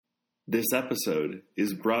This episode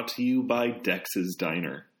is brought to you by Dex's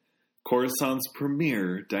Diner, Coruscant's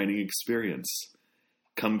premier dining experience.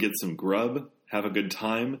 Come get some grub, have a good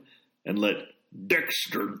time, and let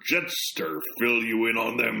Dexter Jetster fill you in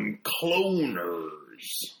on them cloners.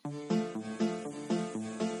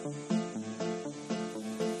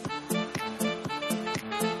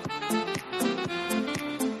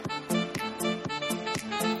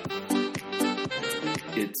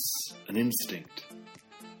 It's an instinct,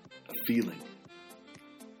 a feeling.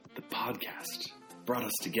 The podcast brought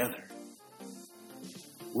us together.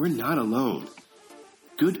 We're not alone.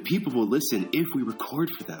 Good people will listen if we record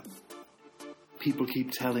for them. People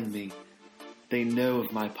keep telling me they know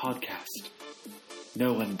of my podcast.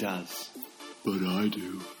 No one does. But I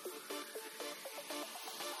do.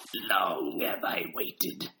 Long have I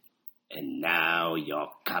waited, and now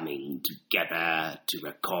you're coming together to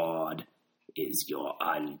record is your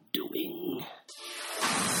undoing.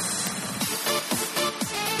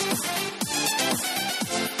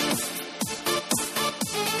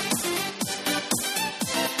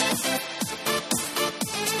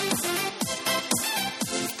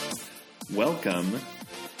 Welcome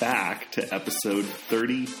back to episode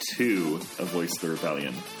 32 of Voice of the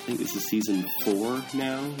Rebellion. I think this is season 4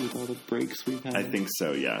 now with all the breaks we've had. I think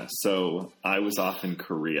so, yeah. So I was off in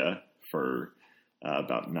Korea for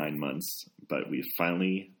about 9 months, but we've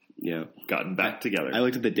finally gotten back together. I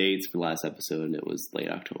looked at the dates for the last episode, and it was late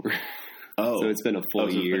October. Oh. So it's been a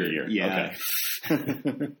full year. Yeah.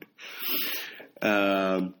 Okay.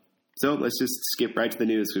 So let's just skip right to the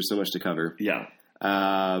news. There's so much to cover. Yeah.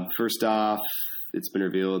 First off, it's been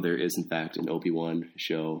revealed there is, in fact, an Obi-Wan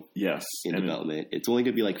show in development. It's only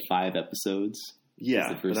going to be like 5 episodes.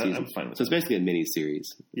 Yeah, the first season. I'm fine with So it's basically a mini-series.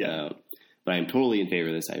 Yeah. But I'm totally in favor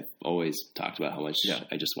of this. I've always talked about how much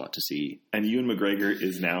I just want to see. And Ewan McGregor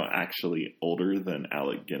is now actually older than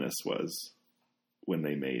Alec Guinness was when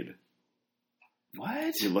they made.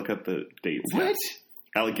 What? You look up the dates. What? Yeah.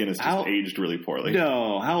 Alec Guinness just aged really poorly.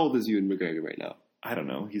 No. How old is Ewan McGregor right now? I don't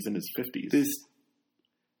know. He's in his 50s.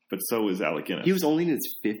 But so is Alec Guinness. He was only in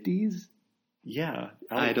his 50s? Yeah.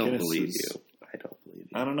 I don't believe you.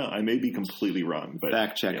 I don't know. I may be completely wrong. But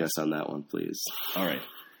fact check us on that one, please. All right.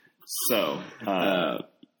 So, so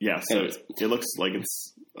anyways. It looks like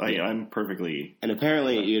it's... I'm perfectly... And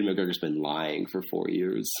apparently Ewan McGregor's been lying for 4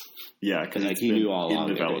 years. Yeah, because he knew all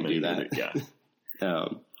along they were going to do that. Yeah.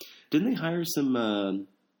 Didn't they hire some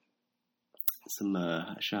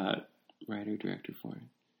shot writer-director for it?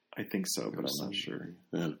 I think so, but I'm not sure.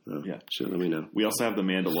 Yeah, sure, let me know. We also have the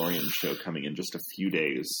Mandalorian show coming in just a few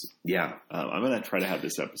days. Yeah. I'm going to try to have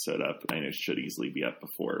this episode up. I know it should easily be up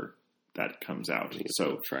before that comes out.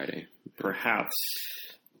 So Friday. Perhaps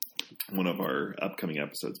one of our upcoming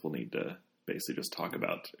episodes will need to basically just talk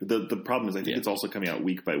about... The problem is I think it's also coming out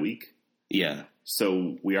week by week. Yeah.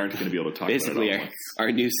 So we aren't going to be able to talk basically, about it all once.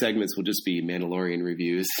 Our new segments will just be Mandalorian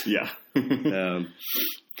reviews. Yeah.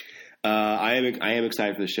 I am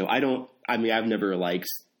excited for the show. I've never liked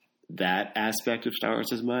that aspect of Star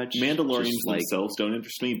Wars as much. Mandalorians themselves don't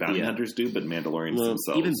interest me. Bounty hunters do, but Mandalorians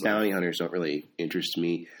themselves... Even bounty hunters don't really interest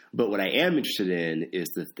me. But what I am interested in is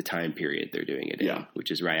the time period they're doing it in, which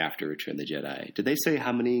is right after Return of the Jedi. Did they say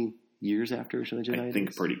how many years after Return of the Jedi? I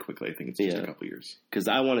think pretty quickly. I think it's just a couple years. Because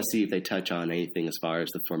I want to see if they touch on anything as far as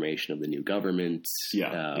the formation of the new government.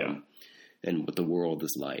 And what the world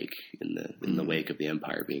is like in the wake of the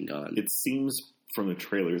Empire being gone. It seems from the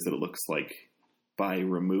trailers that it looks like by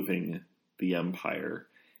removing the Empire,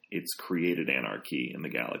 it's created anarchy in the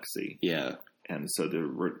galaxy. Yeah. And so the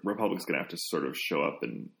Republic's going to have to sort of show up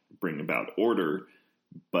and bring about order.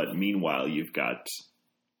 But meanwhile, you've got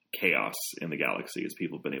chaos in the galaxy as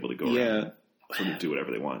people have been able to go around and sort of do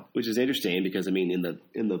whatever they want. Which is interesting because, I mean,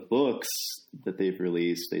 in the books that they've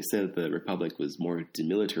released, they said the Republic was more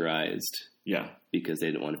demilitarized. Yeah. Because they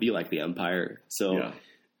didn't want to be like the Empire. So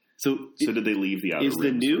did they leave the outer rim? Is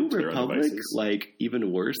the new Republic like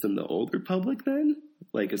even worse than the old Republic then?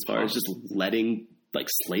 Like as far as just letting like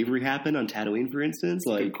slavery happen on Tatooine, for instance?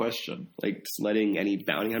 Like, good question. Like just letting any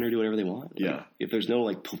bounty hunter do whatever they want? Yeah. Like, if there's no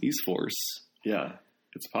like police force. Yeah.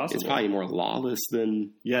 It's possible. It's probably more lawless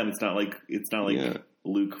than... Yeah, and it's not like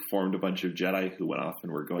Luke formed a bunch of Jedi who went off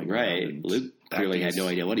and were going right. around. Luke clearly had no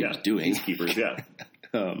idea what he was doing. Peacekeepers, yeah.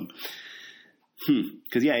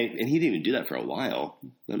 Because, and he didn't even do that for a while.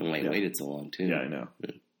 I don't know why he waited so long, too. Yeah, I know.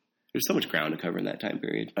 There's so much ground to cover in that time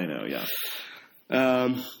period. I know, yeah.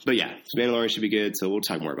 But yeah, Mandalorian should be good, so we'll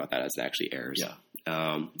talk more about that as it actually airs. Yeah.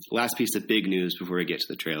 Last piece of big news before we get to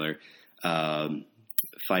the trailer.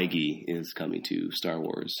 Feige is coming to Star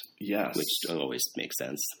Wars. Yes. Which always makes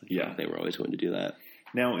sense. Yeah. They were always going to do that.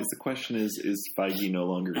 Now, the question is Feige no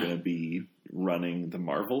longer going to be running the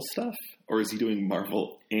Marvel stuff? Or is he doing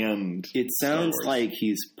Marvel and It sounds Star Wars? like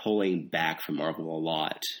he's pulling back from Marvel a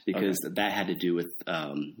lot because that had to do with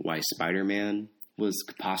why Spider-Man was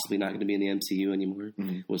possibly not going to be in the MCU anymore.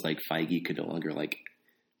 Mm-hmm. It was like Feige could no longer like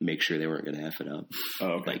make sure they weren't going to F it up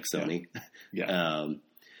like Sony. Yeah.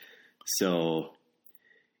 So,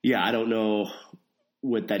 yeah, I don't know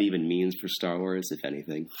what that even means for Star Wars, if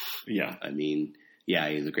anything. Yeah. I mean, yeah,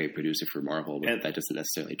 he's a great producer for Marvel, but that doesn't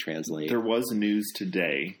necessarily translate. There was news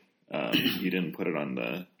today. You didn't put it on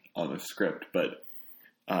the script, but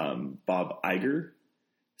Bob Iger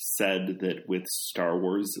said that with Star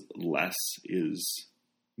Wars, less is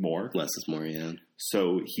more. Less is more, yeah.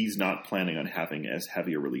 So he's not planning on having as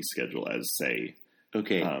heavy a release schedule as, say,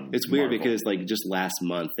 okay. It's weird Marvel. because, like, just last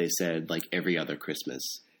month they said, like, every other Christmas.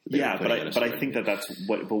 Yeah, but I think that's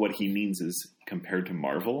what he means is compared to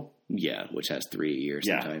Marvel. Yeah, which has 3 years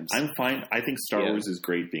sometimes. I'm fine. I think Star Wars is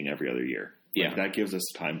great being every other year. Yeah. Like, that gives us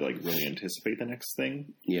time to, like, really anticipate the next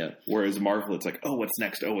thing. Yeah. Whereas Marvel, it's like, oh, what's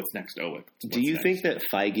next? Oh, what's next? Oh, what's Do you next? think that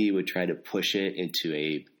Feige would try to push it into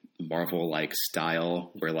a Marvel-like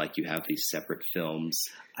style where, like, you have these separate films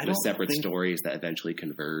with separate stories that eventually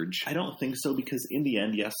converge? I don't think so, because in the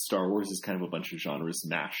end, yes, Star Wars is kind of a bunch of genres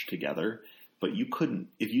mashed together. But you couldn't,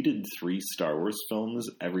 if you did 3 Star Wars films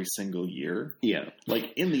every single year. Yeah.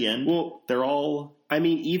 Like, in the end, well, they're all... I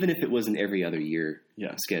mean, even if it was an every other year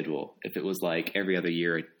Yeah. schedule, if it was like every other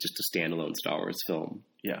year, just a standalone Star Wars film.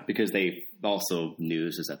 Yeah. Because they also,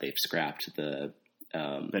 news is that they've scrapped the...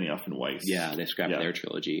 Benioff and Weiss. Yeah, they scrapped their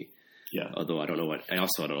trilogy. Yeah. Although I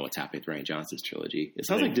also don't know what's happening with Ryan Johnson's trilogy. It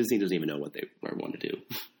sounds like Disney doesn't even know what they want to do.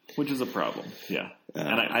 Which is a problem, yeah.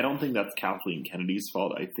 And I don't think that's Kathleen Kennedy's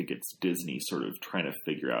fault. I think it's Disney sort of trying to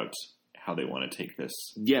figure out how they want to take this.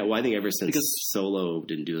 Yeah, well, I think ever since Solo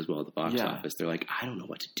didn't do as well at the box office, they're like, I don't know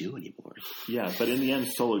what to do anymore. Yeah, but in the end,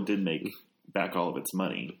 Solo did make back all of its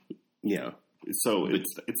money. Yeah. So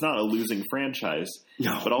it's not a losing franchise.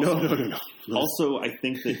 No, but also, no. Also, I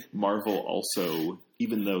think that Marvel also,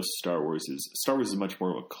 even though Star Wars is much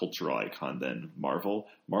more of a cultural icon than Marvel.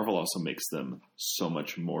 Marvel also makes them so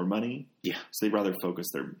much more money. Yeah. So they'd rather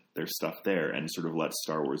focus their stuff there and sort of let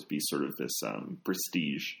Star Wars be sort of this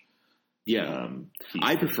prestige. Yeah.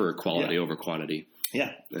 I prefer quality over quantity.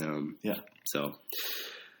 Yeah. So,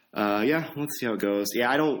 let's see how it goes.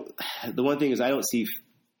 Yeah, the one thing is I don't see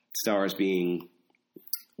Star Wars being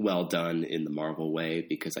well done in the Marvel way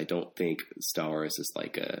because I don't think Star Wars is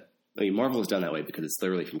like Marvel has done that way because it's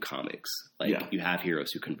literally from comics. Like you have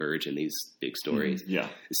heroes who converge in these big stories. Yeah.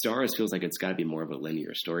 Star Wars feels like it's got to be more of a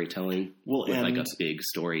linear storytelling with like a big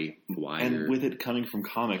story wire. And with it coming from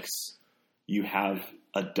comics, you have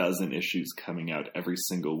a dozen issues coming out every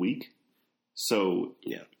single week. So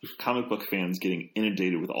comic book fans getting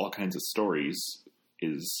inundated with all kinds of stories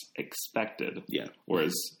is expected. Yeah.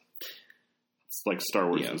 Whereas it's like Star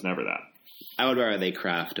Wars was never that. I would rather they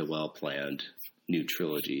craft a well-planned new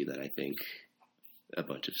trilogy than I think a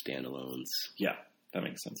bunch of standalones. Yeah, that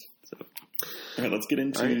makes sense. So, all right, let's get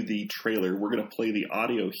into the trailer. We're going to play the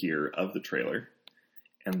audio here of the trailer.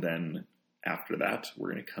 And then after that,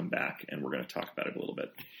 we're going to come back and we're going to talk about it a little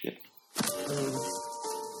bit. Yeah.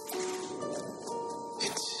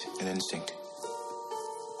 It's an instinct.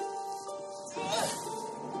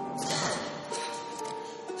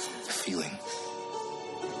 A feeling.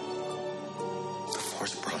 The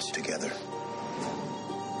Force brought us together.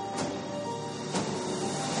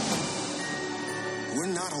 We're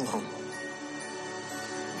not alone.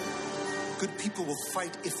 Good people will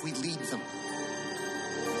fight if we lead them.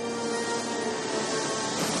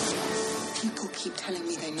 People keep telling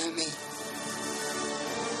me they know me.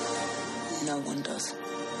 No one does.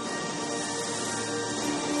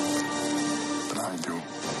 But I do.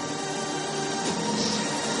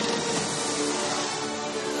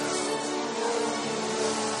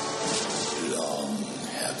 Long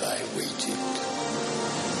have I waited.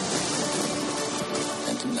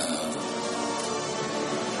 And now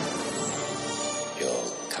you're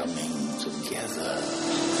coming together.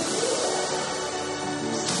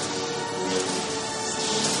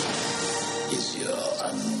 Is your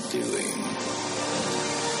undoing.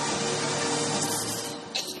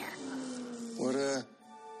 What are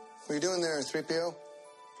you doing there, 3PO?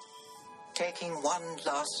 Taking one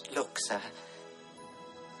last look, sir.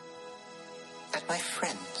 At my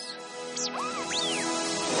friends.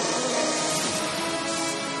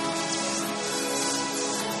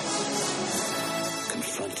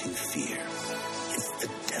 Confronting fear is the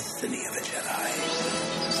destiny of a Jedi.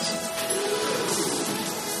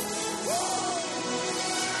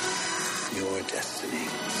 Your destiny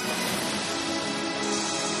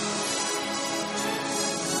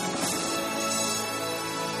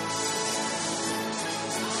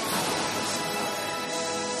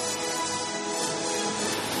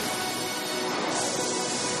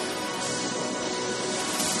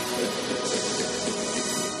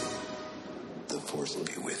Force will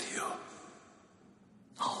be with you.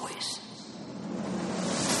 Always.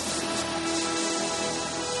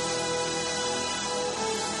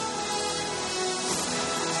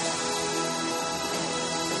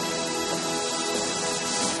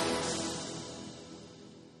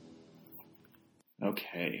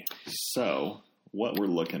 Okay, so what we're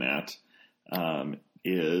looking at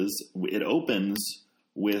is it opens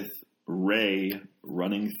with Rey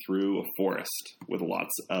running through a forest with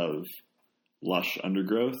lots of lush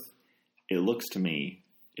undergrowth. It looks to me,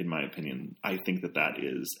 in my opinion, I think that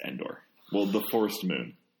is Endor. Well, the forest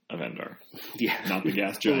moon of Endor. Yeah. Not the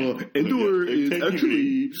gas giant. Endor is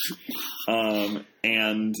actually...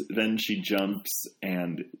 and then she jumps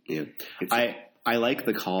and... Yeah. I like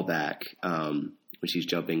the callback when she's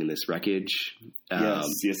jumping in this wreckage. Yes.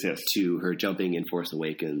 To her jumping in Force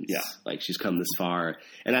Awakens. Yeah. Like, she's come this far.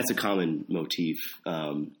 And that's a common motif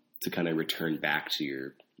to kind of return back to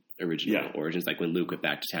your original origins. Like when Luke went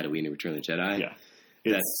back to Tatooine and Return of the Jedi.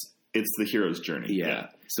 Yeah. It's the hero's journey. Yeah.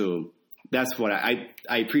 So that's what I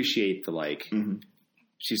appreciate the, like,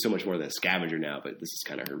 she's so much more than a scavenger now, but this is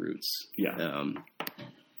kind of her roots. Yeah.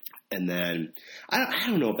 And then, I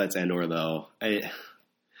don't know if that's Endor, though. It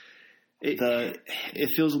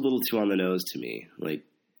feels a little too on the nose to me. Like,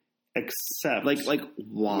 except... Like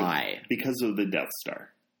why? Because of the Death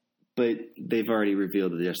Star. But they've already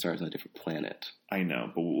revealed that the Death Star is on a different planet. I know,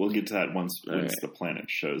 but we'll get to that once the planet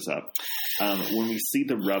shows up. When we see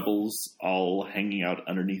the rebels all hanging out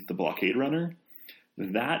underneath the blockade runner,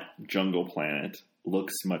 that jungle planet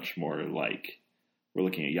looks much more like we're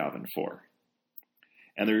looking at Yavin 4.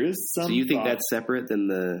 And there is some... So you think that's separate than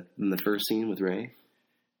the first scene with Rey?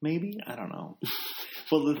 Maybe? I don't know.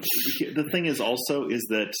 Well, the thing is also is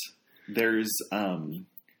that there's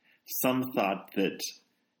some thought that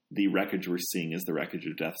the wreckage we're seeing is the wreckage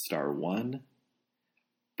of Death Star 1,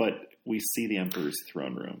 but we see the Emperor's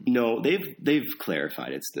throne room. No, they've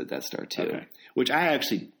clarified it's the Death Star 2, which I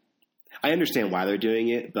understand why they're doing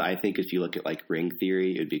it, but I think if you look at, like, ring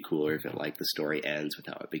theory, it would be cooler if the story ends with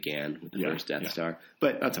how it began with the first Death Star.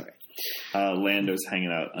 But that's all right. Lando's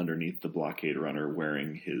hanging out underneath the blockade runner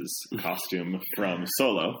wearing his costume from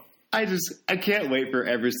Solo. I can't wait for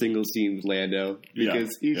every single scene with Lando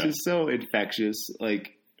because he's just so infectious.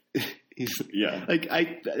 Like, like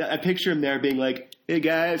I picture him there being like, "Hey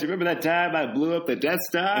guys, remember that time I blew up the Death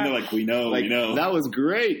Star?" And they're like, "We know, we know. That was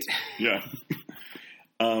great." Yeah.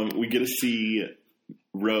 We get to see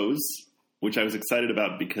Rose, which I was excited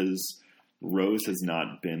about because Rose has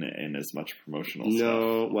not been in as much promotional stuff.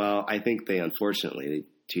 No, well, I think unfortunately,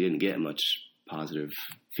 she didn't get much positive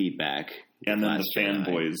feedback. And then the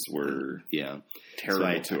fanboys were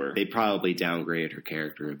terrible to her. They probably downgraded her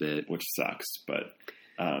character a bit. Which sucks, but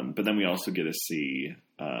then we also get to see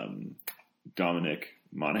Dominic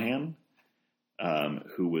Monaghan,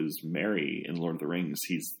 who was Merry in Lord of the Rings.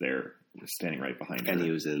 He's there, standing right behind her. And he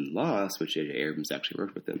was in Lost, which J.J. Abrams actually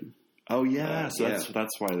worked with him. Oh, yeah. So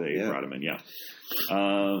that's why they brought him in,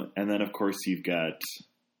 and then, of course, you've got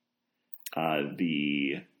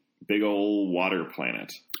the big old water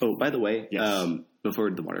planet. Oh, by the way,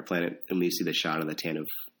 before the water planet, and we see the shot of the Tantive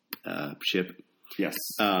ship. Yes.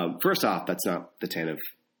 First off, that's not the Tantive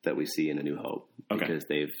that we see in A New Hope. Okay. Because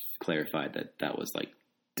they've clarified that was, like,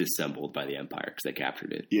 disassembled by the Empire because they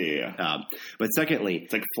captured it. Yeah. But secondly...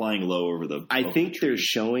 It's like flying low over the... I think they're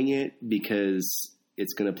showing it because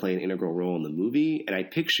it's going to play an integral role in the movie. And I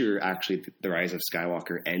picture, actually, the Rise of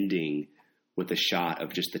Skywalker ending with a shot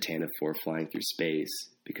of just the Tantive 4 flying through space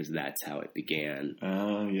because that's how it began.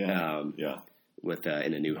 Oh, yeah. With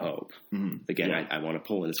In A New Hope. Mm-hmm. Again, I want to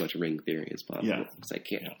pull in as much ring theory as possible because I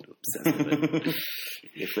can't help but obsess with it.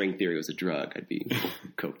 If ring theory was a drug, I'd be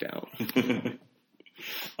coked out.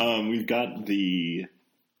 We've got the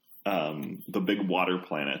big water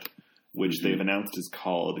planet, which they've announced is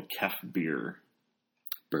called Kef Beer.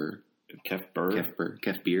 Kef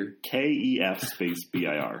Beer. Kef space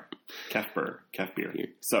BIR. Kef Beer.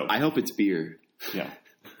 So I hope it's beer. Yeah.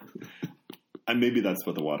 And maybe that's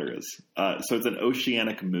what the water is. So it's an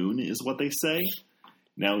oceanic moon is what they say.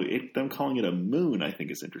 Now, them calling it a moon, I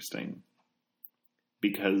think, is interesting.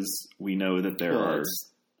 Because we know that there are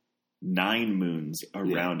 9 moons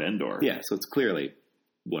around Endor. Yeah, so it's clearly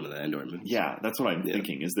one of the Endor moons. Yeah, that's what I'm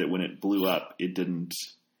thinking, is that when it blew up, it didn't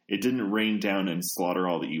rain down and slaughter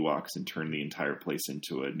all the Ewoks and turn the entire place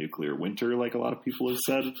into a nuclear winter, like a lot of people have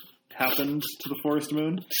said happened to the forest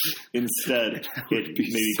moon. Instead, it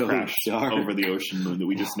maybe crashed over the ocean moon that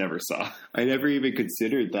we just never saw. I never even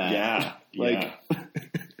considered that. Yeah.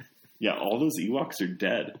 Yeah, all those Ewoks are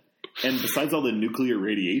dead. And besides all the nuclear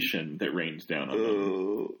radiation that rains down on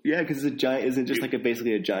them. Yeah, because it's a giant. Isn't it just like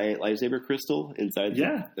basically a giant lightsaber crystal inside?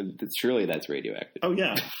 Yeah. Surely that's radioactive. Oh,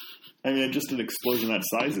 yeah. I mean, just an explosion that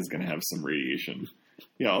size is going to have some radiation.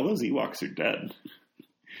 Yeah, all those Ewoks are dead.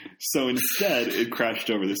 So instead, it crashed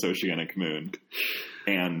over this oceanic moon.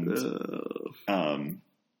 And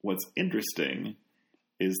what's interesting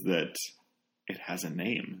is that it has a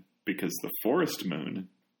name, because the forest moon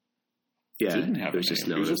didn't have a name. Just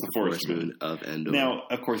it was just the forest moon of Endor. Now,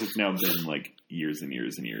 of course, it's now been like years and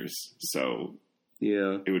years and years, so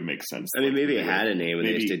it would make sense. I mean, maybe it had a name and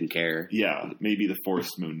they just didn't care. Yeah, maybe the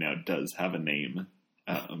forest moon now does have a name.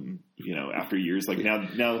 After years, like now,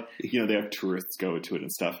 they have tourists go to it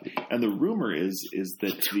and stuff. And the rumor is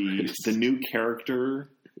that the new character,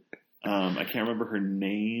 I can't remember her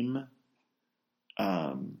name.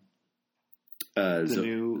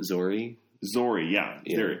 Zori. Zori, yeah.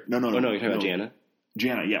 No. Oh, no, you're talking about Jana?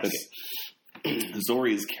 Jana, yes. Okay.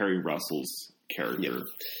 Zori is Kerry Russell's character.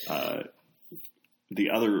 Yep. The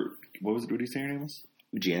other, what did you say her name was?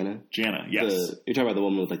 Jana, yes. You're talking about the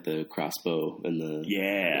woman with like the crossbow and the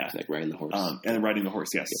like riding the horse, and riding the horse.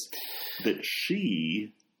 Yes, that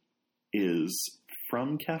she is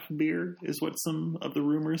from Kefir is what some of the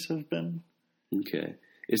rumors have been. Okay,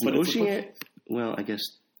 is Ocean? Well, I guess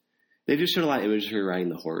they've just showed a lot of images of her riding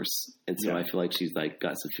the horse, and so I feel like she's like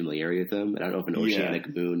got some familiarity with them. And I don't know if an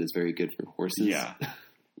oceanic moon is very good for horses. Yeah.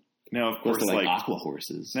 Now, of course, like aqua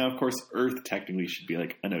horses. Now, of course, Earth technically should be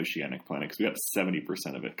like an oceanic planet because we got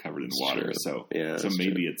 70% of it covered in water. True. So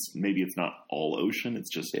maybe it's not all ocean. It's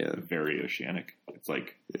just very oceanic. It's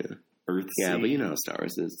like Earth. Yeah, but you know how Star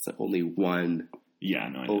Wars is. It's only one. Yeah,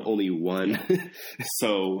 no, I know. Only one.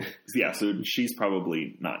 Yeah. So she's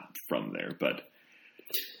probably not from there, but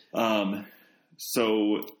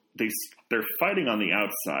so they're fighting on the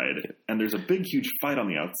outside, and there's a big, huge fight on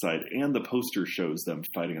the outside, and the poster shows them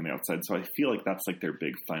fighting on the outside. So I feel like that's like their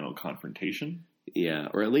big final confrontation. Yeah,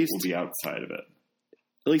 or at least will be outside of it.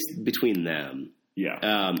 At least between them.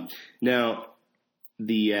 Yeah. Now,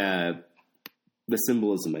 the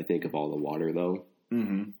symbolism, I think, of all the water, though,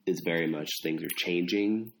 is very much things are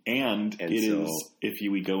changing. And it is, if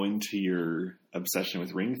we go into your obsession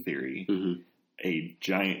with ring theory,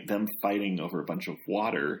 them fighting over a bunch of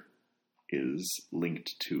water is linked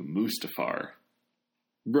to Mustafar.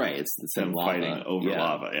 Right. It's them fighting over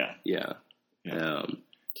lava. Yeah.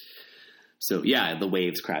 The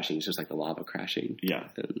waves crashing. It's just like the lava crashing. Yeah.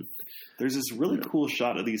 There's this really cool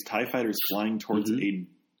shot of these TIE fighters flying towards a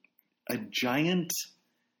giant,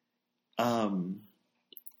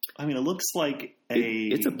 it looks like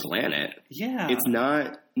it's a planet. Yeah. It's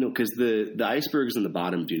not, because the icebergs in the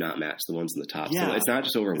bottom do not match the ones in the top. Yeah. So it's not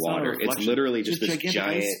just over water. It's literally just this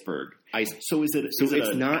giant iceberg. So is it? So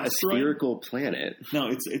it's not a spherical planet. No,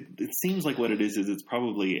 it seems like what it is it's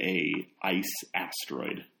probably a ice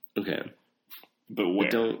asteroid. Okay. But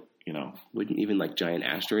where? Wouldn't even like giant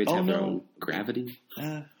asteroids have their own gravity?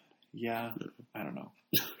 Yeah. I don't know.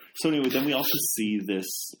 So anyway, then we also see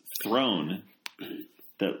this throne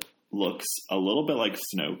that looks a little bit like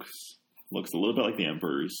Snoke's, looks a little bit like the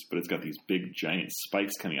Emperor's, but it's got these big giant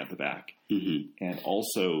spikes coming out the back, and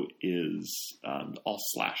also is all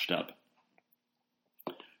slashed up.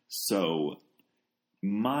 So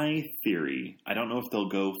my theory, I don't know if they'll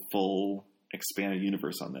go full expanded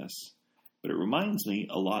universe on this, but it reminds me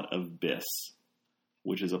a lot of Biss,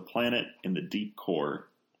 which is a planet in the deep core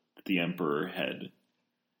that the Emperor had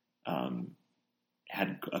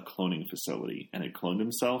a cloning facility and had cloned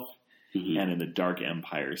himself. And in the Dark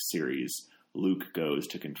Empire series, Luke goes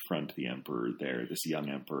to confront the Emperor there, this young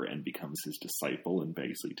Emperor, and becomes his disciple and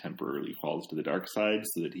basically temporarily falls to the dark side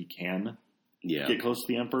so that he can get close to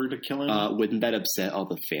the Emperor to kill him. Wouldn't that upset all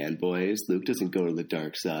the fanboys? Luke doesn't go to the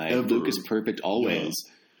dark side. Ever. Luke is perfect always.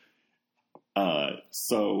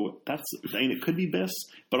 So it could be Biss,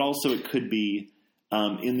 but also it could be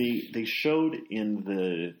they showed in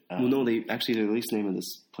the they released the name of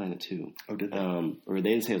this planet too. Oh, did they? Or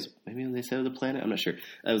they didn't say it was, maybe they said it was the planet. I'm not sure.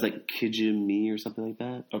 It was like Kijimi or something like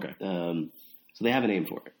that. Okay. So they have a name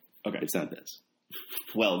for it. Okay, it's not this.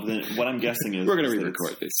 Well, then what I'm guessing is we're going to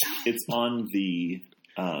re-record this. It's on the.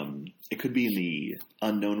 It could be in the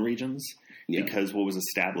unknown regions. Yeah. Because what was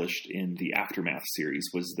established in the Aftermath series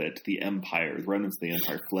was that the remnants of the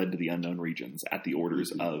Empire fled to the unknown regions at the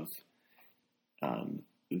orders of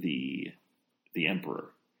the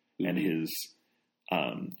Emperor, and his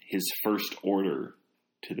first order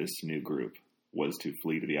to this new group was to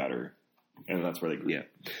flee to the outer, and that's where they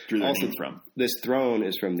drew their name from. This throne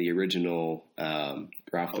is from the original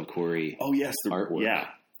Ralph McQuarrie. Oh yes, artwork. Yeah,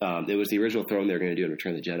 it was the original throne they were going to do in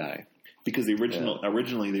Return of the Jedi. Because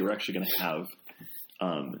originally they were actually going to have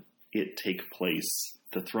it take place.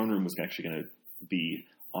 The throne room was actually going to be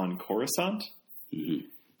on Coruscant,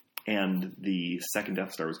 and the second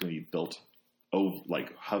Death Star was going to be built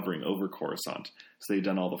hovering over Coruscant. So they'd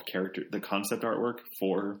done all the concept artwork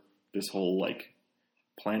for this whole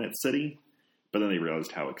planet city, but then they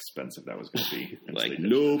realized how expensive that was going to be.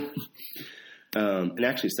 Nope. And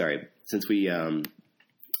actually, sorry, since we haven't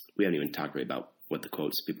even talked really about what the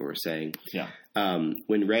quotes people were saying. Yeah.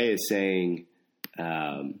 When Rey is saying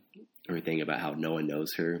everything about how no one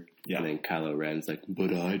knows her, and then Kylo Ren's like,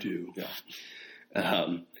 "But I do." Yeah.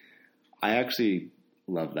 I actually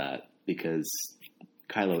love that because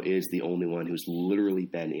Kylo is the only one who's literally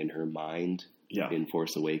been in her mind in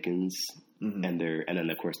Force Awakens. Mm-hmm. And then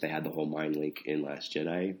of course they had the whole mind link in Last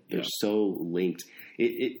Jedi. They're so linked.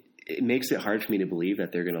 It makes it hard for me to believe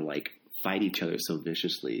that they're gonna fight each other so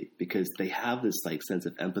viciously because they have this sense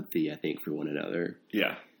of empathy, I think, for one another.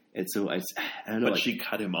 Yeah. And so I don't know. But she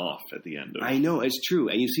cut him off at the end. I know, it's true.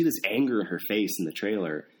 And you see this anger in her face in the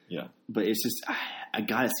trailer. Yeah. But it's just I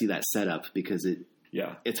gotta see that setup because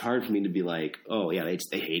it's hard for me to be like, oh yeah,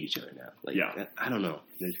 they hate each other now. I don't know.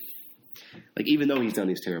 Even though he's done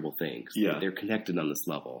these terrible things, they're connected on this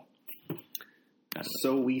level.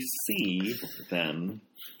 So we see then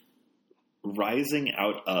rising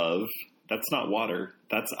out of, that's not water,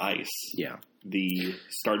 that's ice. Yeah. The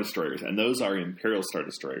Star Destroyers. And those are Imperial Star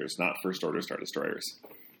Destroyers, not First Order Star Destroyers.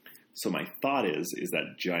 So my thought is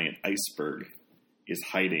that giant iceberg is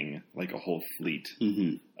hiding a whole fleet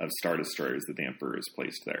of Star Destroyers that the Emperor has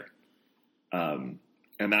placed there. And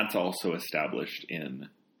that's also established in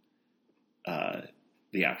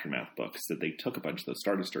the Aftermath books, that they took a bunch of those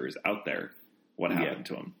Star Destroyers out there. What happened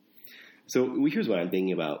to them? So here's what I'm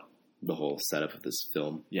thinking about the whole setup of this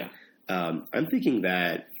film. Yeah. I'm thinking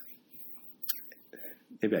that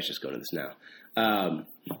maybe I should just go into this now.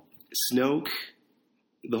 Snoke,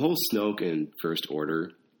 the whole Snoke and First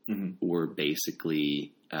Order were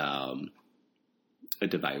basically a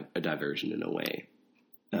diversion in a way.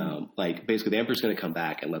 Basically the Emperor's going to come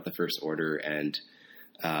back and let the First Order and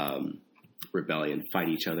Rebellion fight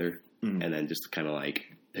each other, and then just kind of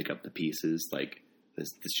pick up the pieces,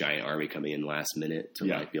 this giant army coming in last minute to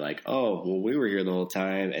be like, oh, well, we were here the whole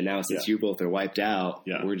time, and now since you both are wiped out,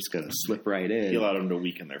 we're just going to slip right in. He allowed them to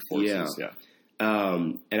weaken their forces. Yeah.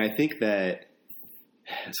 And I think that,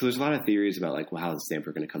 so there's a lot of theories about how is the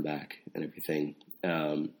Emperor going to come back and everything.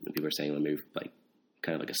 And people are saying maybe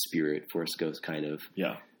kind of like a spirit, Force ghost kind of.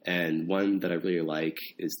 Yeah. And one that I really like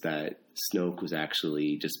is that Snoke was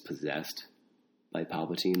actually just possessed by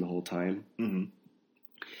Palpatine the whole time. Mm-hmm.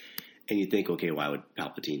 And you think, okay, why would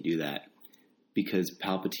Palpatine do that? Because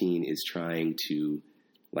Palpatine is trying to,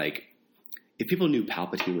 if people knew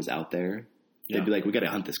Palpatine was out there, they'd be like, we got to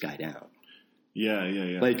hunt this guy down. Yeah.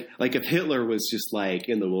 If Hitler was just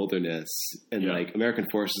in the wilderness and American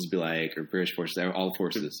forces would be or British forces, all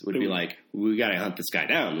forces would be we got to hunt this guy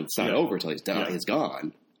down. It's not over until he's done. He's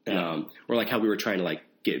gone. Yeah. Or how we were trying to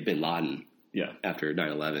get Bin Laden. Yeah. After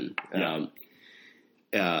 9/11.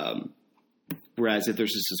 Yeah. Whereas if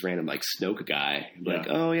there's just this random Snoke guy,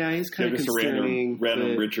 oh yeah, he's kind of concerning. Just a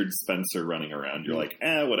random Richard Spencer running around. You're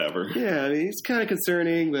whatever. Yeah, I mean, he's kind of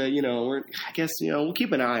concerning, but we'll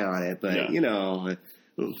keep an eye on it, but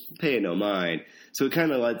we'll pay it no mind. So it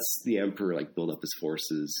kind of lets the Emperor build up his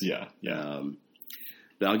forces. Yeah.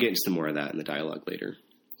 But I'll get into some more of that in the dialogue later.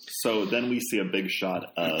 So then we see a big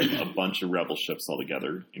shot of a bunch of Rebel ships all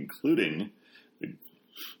together, including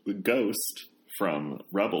the Ghost from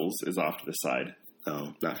Rebels is off to the side.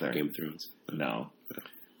 Oh, not for Game of Thrones. No.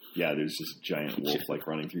 Yeah, there's just a giant wolf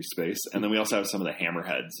running through space. And then we also have some of the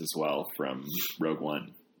hammerheads as well from Rogue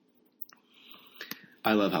One.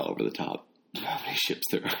 I love how over the top how many ships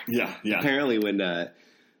there are. Yeah. Apparently when one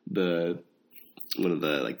of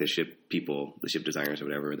the ship people, the ship designers or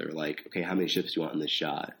whatever, they're like, okay, how many ships do you want in this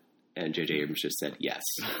shot? And J.J. Abrams just said yes.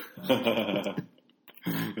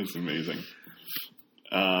 That's amazing.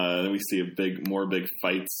 Then we see more big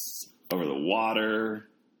fights over the water.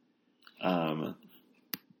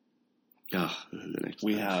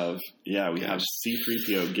 We have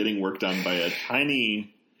C-3PO getting work done by a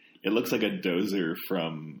tiny, it looks like a dozer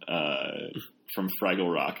from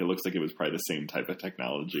Fraggle Rock. It looks like it was probably the same type of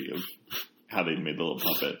technology of how they made the little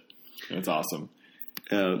puppet. And it's awesome.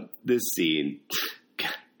 This scene.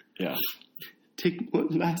 Yeah. Take one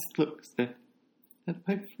last look at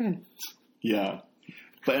my friends. Yeah.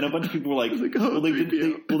 And a bunch of people were like,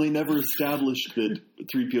 they never established that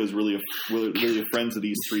 3PO is really a friends of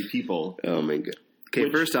these three people. Oh my god. Okay,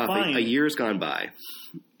 first off, a year's gone by,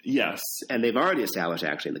 Yes. And they've already established,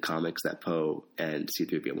 actually, in the comics that Poe and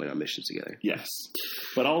C-3PO went on missions together. Yes.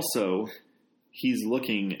 But also, he's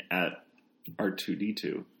looking at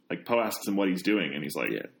R2-D2. Like, Poe asks him what he's doing, and he's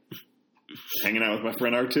like, hanging out with my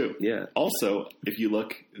friend R2. Yeah. Also, if you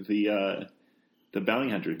look, the bounty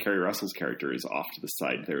hunter, Kerry Russell's character, is off to the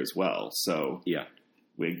side there as well. So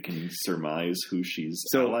we can surmise who she's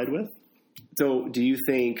allied with. So do you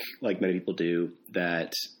think, like many people do,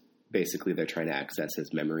 that basically they're trying to access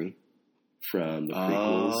his memory from the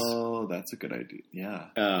prequels? Oh, that's a good idea. Yeah,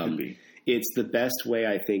 could be. It's the best way,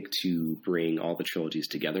 I think, to bring all the trilogies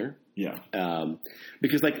together. Yeah.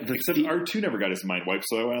 Because, like... Except R2 never got his mind wiped,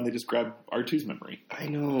 so why don't they just grab R2's memory? I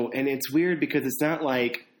know, and it's weird because it's not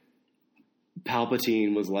like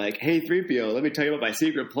Palpatine was like, hey, 3PO, let me tell you about my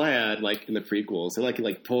secret plan, like, in the prequels. And,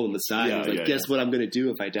 like pull him aside. He's like, guess what I'm going to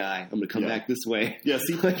do if I die? I'm going to come back this way. Yeah,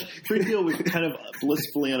 see, 3PO was kind of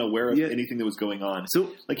blissfully unaware of anything that was going on.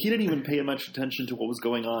 So, like, he didn't even pay much attention to what was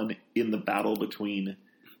going on in the battle between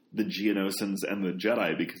the Geonosians and the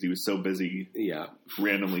Jedi because he was so busy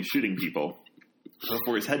randomly shooting people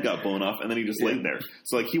before his head got blown off, and then he just laid there.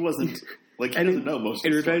 So, like, he wasn't, like, he doesn't know most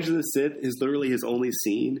of the Revenge of the Sith is literally his only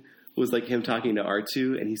scene was, like, him talking to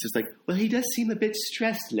R2, and he's just like, well, he does seem a bit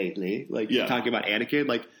stressed lately. Like, talking about Anakin,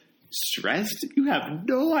 like, stressed? You have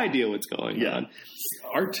no idea what's going on.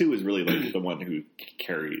 R2 is really, like, the one who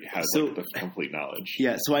has like, the complete knowledge.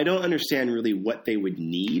 Yeah, so I don't understand really what they would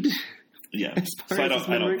need. Yeah, so I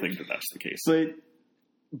don't think that that's the case.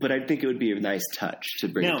 But I think it would be a nice touch to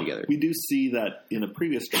bring it together. We do see that in a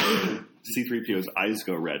previous trailer, C-3PO's eyes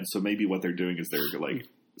go red, so maybe what they're doing is they're, like,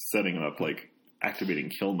 setting him up, like, activating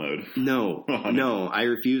kill mode. No, I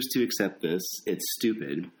refuse to accept this. It's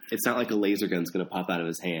stupid. It's not like a laser gun's going to pop out of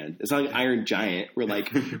his hand. It's not like Iron Giant, where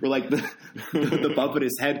the bump in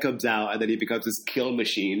his head comes out and then he becomes this kill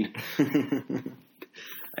machine.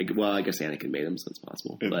 I guess Anakin made him, so it's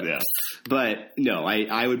possible. But no,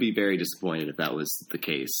 I would be very disappointed if that was the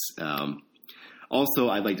case. Also,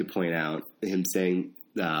 I'd like to point out him saying,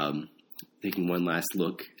 taking one last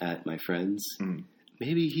look at my friends.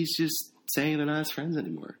 Maybe he's just saying they're not his friends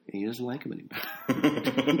anymore, and he doesn't like them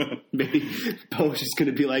anymore. Maybe Poe's just going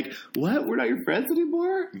to be like, what? We're not your friends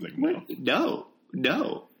anymore? He's like, no,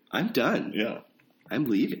 I'm done. Yeah. I'm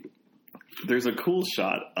leaving. There's a cool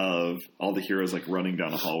shot of all the heroes like running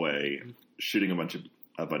down a hallway, shooting a bunch of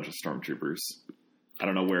stormtroopers. I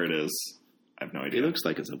don't know where it is. I have no idea. It looks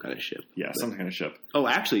like it's some kind of ship. Yeah, some kind of ship. Oh,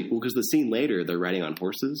 actually, because the scene later, they're riding on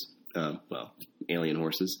horses. Alien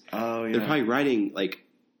horses. Oh, yeah. They're probably riding like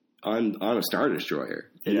on a Star Destroyer,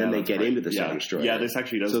 and then they get into the Star Destroyer. Yeah, this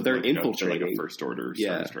actually does. So they're infiltrating, like a First Order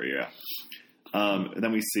Star Destroyer. Yeah. And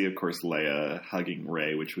then we see, of course, Leia hugging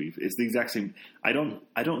Rey, which it's the exact same. I don't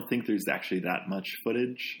think there's actually that much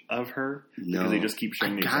footage of her. No, because they just keep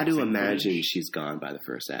showing. I got to imagine she's gone by the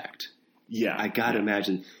first act. Yeah, I got to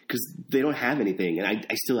imagine because they don't have anything, and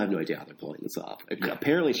I still have no idea how they're pulling this off.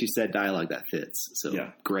 Apparently, she said dialogue that fits, so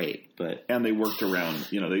great. And they worked around.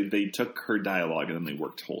 They took her dialogue and then they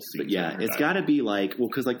worked whole scenes. But yeah, it's got to be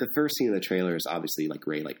because the first scene of the trailer is obviously like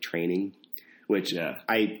Rey training. Which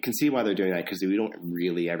I can see why they're doing that because we don't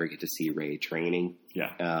really ever get to see Rey training.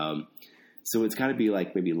 Yeah. So it's got to be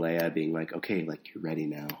like maybe Leia being like, okay, like you're ready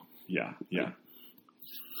now. Yeah, yeah.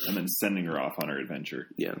 And then sending her off on her adventure.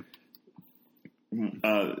 Yeah.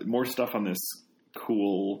 More stuff on this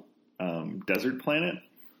cool desert planet,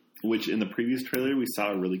 which in the previous trailer we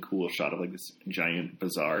saw a really cool shot of like this giant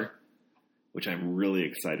bazaar. Which I'm really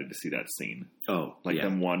excited to see that scene. Oh,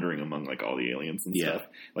 them wandering among like all the aliens and stuff.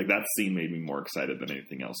 Like that scene made me more excited than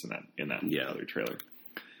anything else in that other trailer.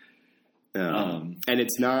 And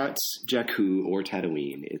it's not Jakku or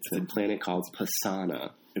Tatooine. It's a planet called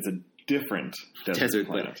Pasana. It's a different desert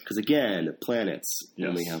planet. Because again, planets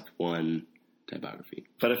only have one typography.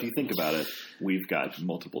 But if you think about it, we've got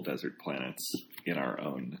multiple desert planets in our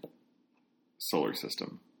own solar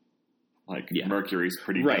system. Like Mercury's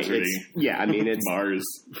pretty deserty. It's Mars.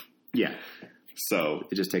 Yeah. So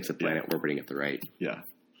it just takes a planet orbiting at the right. Yeah.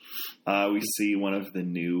 We see one of the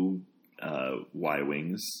new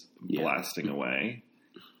Y-Wings blasting away.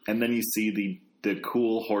 And then you see the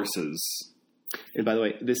cool horses. And by the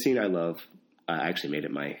way, this scene I love. I actually made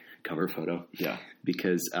it my cover photo. Yeah.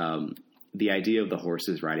 Because the idea of the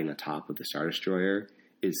horses riding on top of the Star Destroyer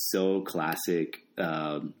is so classic,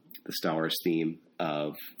 the Star Wars theme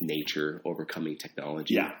of nature overcoming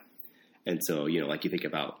technology. Yeah. And so, like you think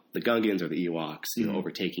about the Gungans or the Ewoks,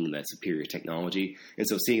 overtaking that superior technology. And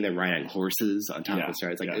so seeing them riding horses on top of the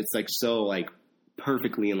Star, it's like so like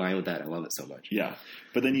perfectly in line with that. I love it so much. Yeah.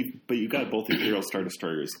 But then you got both Imperial Star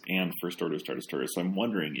Destroyers and First Order Star Destroyers. So I'm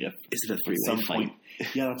wondering if Is it a at three-way some fight? point,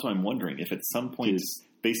 yeah, that's what I'm wondering. If at some point,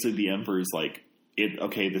 basically the Emperor's like,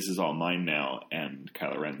 okay, this is all mine now, and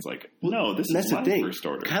Kylo Ren's like, no, this That's is the my thing. First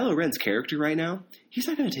Order. Kylo Ren's character right now, he's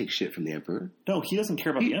not going to take shit from the Emperor. No, he doesn't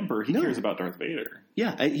care about the Emperor. He no. cares about Darth Vader.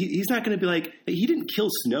 Yeah, he's not going to be like, he didn't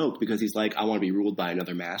kill Snoke because he's like, I want to be ruled by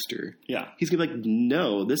another master. Yeah. He's going to be like,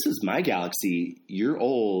 no, this is my galaxy. You're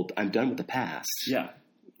old. I'm done with the past. Yeah.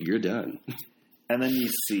 You're done. And then you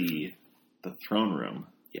see the throne room.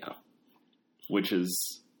 Yeah. Which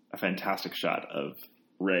is a fantastic shot of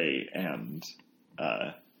Rey and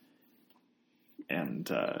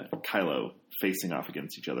Kylo facing off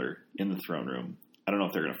against each other in the throne room. I don't know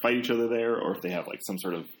if they're going to fight each other there or if they have like some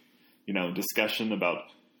sort of, discussion about,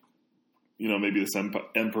 maybe this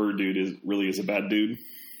Emperor dude really is a bad dude.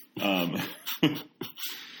 And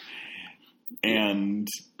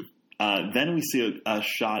then we see a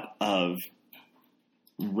shot of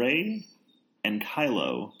Rey and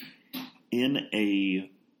Kylo in a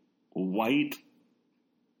white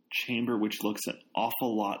chamber, which looks an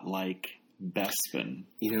awful lot like Bespin.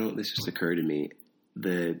 This just occurred to me.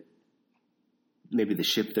 Maybe the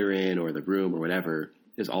ship they're in or the room or whatever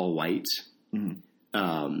is all white,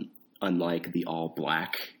 unlike the all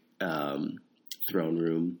black throne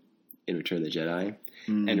room in Return of the Jedi.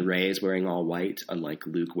 And Rey is wearing all white, unlike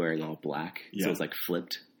Luke wearing all black. Yeah. So it's like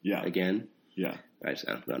flipped again. Yeah. A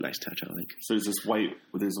nice touch, I think. So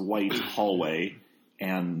there's a white hallway,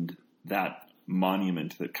 and that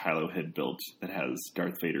monument that Kylo had built that has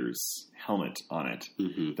Darth Vader's helmet on it,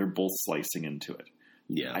 they're both slicing into it.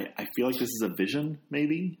 Yeah. I feel like this is a vision,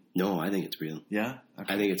 maybe? No, I think it's real. Yeah?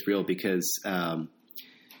 Okay. I think it's real because,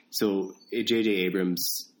 so J.J.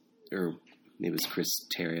 Abrams, or maybe it was Chris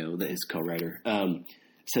Terrio, his co-writer,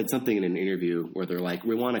 said something in an interview where they're like,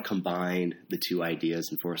 we want to combine the two ideas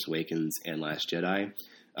in Force Awakens and Last Jedi.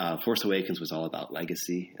 Force Awakens was all about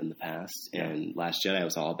legacy in the past, and Last Jedi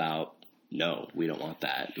was all about, no, we don't want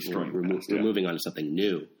that. We're moving on to something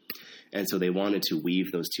new. And so they wanted to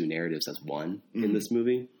weave those two narratives as one in this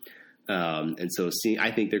movie. And so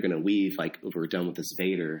I think they're going to weave, like, we're done with this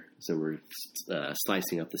Vader, so we're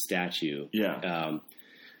slicing up the statue. Yeah.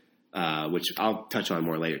 Which I'll touch on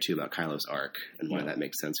more later, too, about Kylo's arc and why that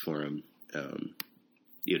makes sense for him,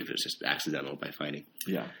 even if it's just accidental by fighting.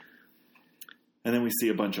 Yeah. And then we see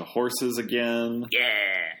a bunch of horses again.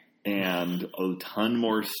 Yeah. And a ton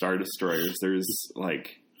more Star Destroyers. There's,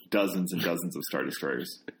 like, dozens and dozens of Star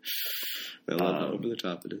Destroyers. I love how over the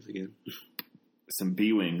top it is again. Some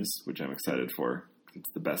B-Wings, which I'm excited for.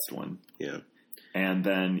 It's the best one. Yeah. And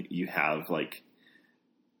then you have, like,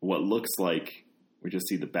 what looks like, we just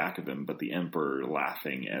see the back of him, but the Emperor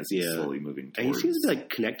laughing as he's slowly moving towards. And he seems to be, like,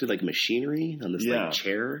 connected like machinery on this like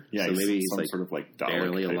chair. Yeah, so maybe he's some like sort of like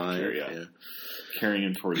barely alive. Chair, yeah. Carrying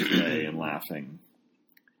him towards Rey and laughing.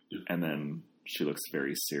 And then she looks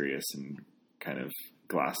very serious and kind of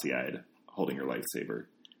glassy-eyed, holding her lightsaber.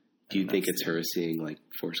 Do you think it's her seeing, like,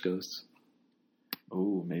 Force ghosts?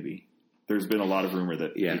 Oh, maybe. There's been a lot of rumor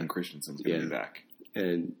that Hayden Christensen's going to be back.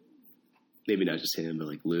 And maybe not just him, but,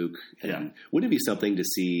 like, Luke. And wouldn't it be something to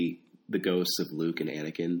see the ghosts of Luke and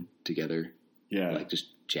Anakin together? Yeah. Like, just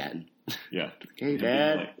chatting. Yeah. Hey,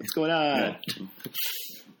 Dad, like, what's going on? Yeah.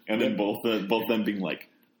 And then both them being like,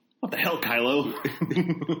 what the hell, Kylo?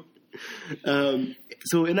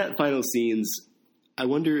 So in that final scenes, I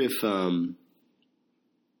wonder if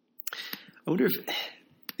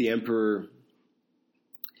the Emperor.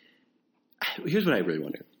 Here's what I really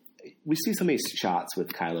wonder: we see so many shots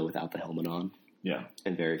with Kylo without the helmet on,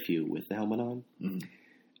 and very few with the helmet on. Mm-hmm.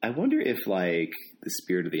 I wonder if, like, the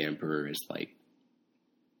spirit of the Emperor is like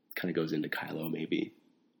kind of goes into Kylo, maybe,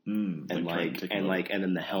 and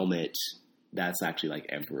then the helmet that's actually like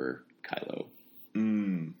Emperor Kylo.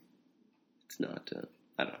 It's not.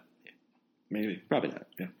 I don't know. Yeah. Maybe. Probably not.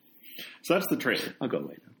 Yeah. So that's the trailer. I'll go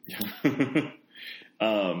away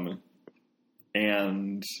now.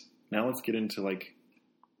 And now let's get into, like,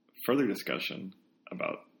 further discussion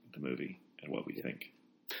about the movie and what we think.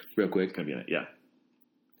 Real quick. It's going to be in it. Yeah.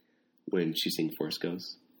 When she's seeing Force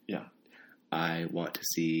Ghosts. Yeah. I want to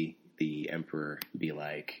see the Emperor be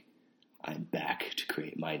like, I'm back to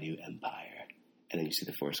create my new empire. And then you see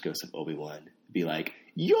the Force Ghost of Obi-Wan be like,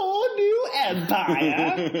 your new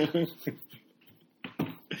empire?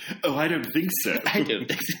 Oh, I don't think so. I don't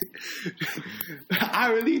think so.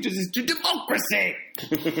 Our allegiance is to democracy.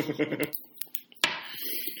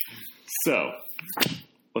 So,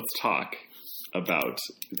 let's talk about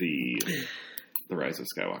the Rise of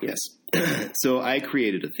Skywalker. Yes. So I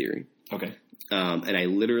created a theory. Okay. and I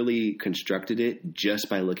literally constructed it just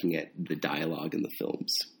by looking at the dialogue in the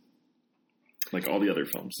films. Like all the other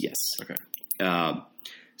films? Yes. Okay.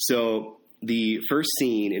 So the first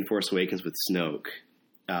scene in Force Awakens with Snoke,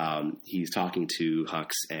 he's talking to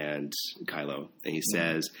Hux and Kylo, and he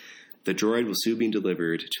says, "The droid will soon be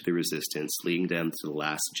delivered to the Resistance, leading them to the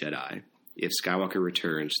last Jedi. If Skywalker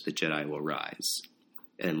returns, the Jedi will rise."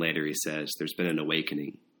 And later he says, "There's been an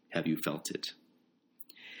awakening. Have you felt it?"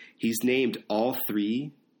 He's named all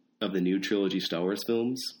 3 of the new trilogy Star Wars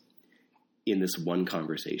films in this one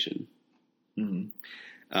conversation.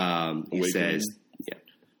 Mm-hmm. He says,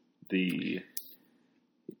 leading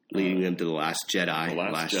them to the last Jedi. The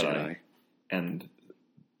last Jedi. And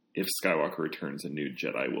if Skywalker returns, a new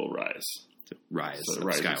Jedi will rise. Rise of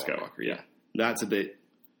Skywalker. Yeah. That's a bit,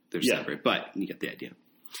 they're separate, but you get the idea.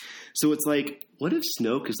 So it's like, what if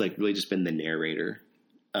Snoke has like really just been the narrator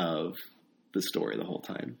of the story the whole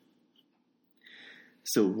time?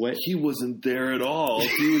 So what? He wasn't there at all.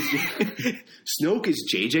 He was Snoke is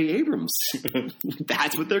J.J. Abrams.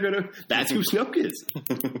 That's what they're gonna. That's who Snoke is.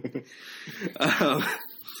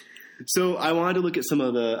 So I wanted to look at some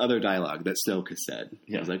of the other dialogue that Snoke has said.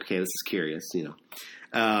 I was like, okay, this is curious,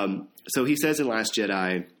 So he says in Last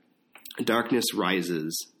Jedi, "Darkness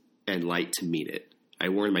rises and light to meet it. I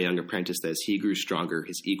warned my young apprentice that as he grew stronger,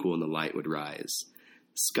 his equal in the light would rise.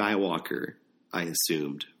 Skywalker, I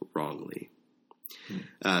assumed wrongly."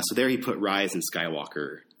 So there he put Rise and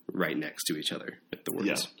Skywalker right next to each other with the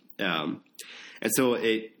words. Yeah. And so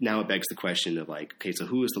it begs the question of like, okay, so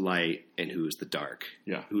who is the light and who is the dark?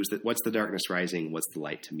 Yeah. What's the darkness rising? What's the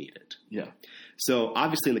light to meet it? Yeah. So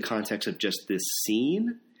obviously in the context of just this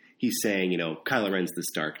scene, he's saying, Kylo Ren's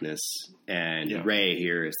this darkness and Rey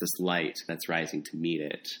here is this light that's rising to meet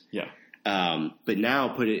it. Yeah. But now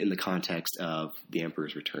put it in the context of the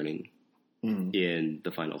Emperor's returning in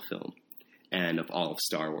the final film and of all of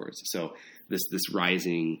Star Wars. So this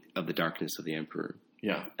rising of the darkness of the Emperor.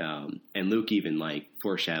 Yeah. And Luke even like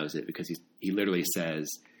foreshadows it because he literally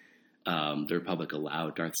says, the Republic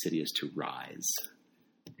allowed Darth Sidious to rise.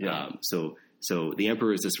 Yeah. So the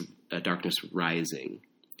Emperor is this darkness rising.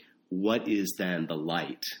 What is then the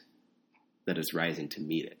light that is rising to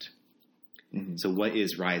meet it? Mm-hmm. So what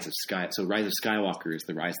is Rise of Sky? So Rise of Skywalker is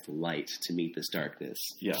the rise of the light to meet this darkness.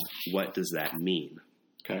 Yeah. What does that mean?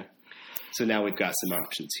 Okay. So now we've got some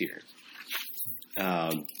options here.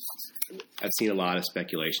 I've seen a lot of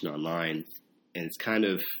speculation online, and it's kind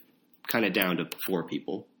of down to 4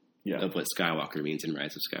 people of what Skywalker means in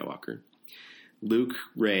Rise of Skywalker: Luke,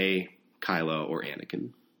 Rey, Kylo, or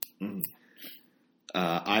Anakin. Mm-hmm.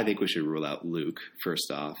 I think we should rule out Luke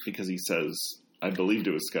first off because he says, "I believed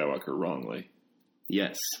it was Skywalker wrongly."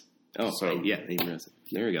 Yes. Oh, so yeah.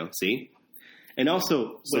 There we go. See. And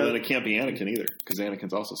also, so then it can't be Anakin either, because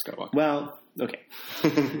Anakin's also Skywalker. Well, okay.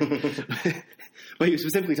 But he was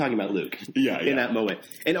specifically talking about Luke in that moment.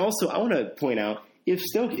 And also, I want to point out, if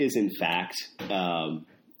Snoke is in fact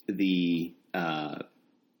the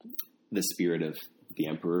spirit of the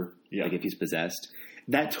Emperor, like if he's possessed,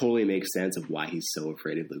 that totally makes sense of why he's so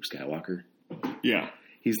afraid of Luke Skywalker. Yeah.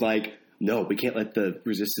 He's like, no, we can't let the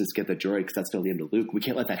Resistance get the droid because that's going to lead him to Luke. We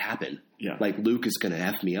can't let that happen. Yeah. Like, Luke is going to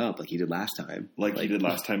F me up like he did last time. Like he did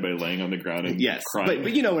last time by laying on the ground and crying.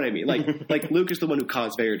 But you know what I mean. Like Luke is the one who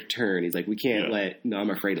caused Vader to turn. He's like, we can't no,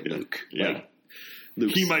 I'm afraid of Luke. Yeah. Like,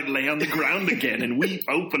 Luke's, he might lay on the ground again and weep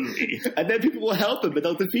openly. And then people will help him, but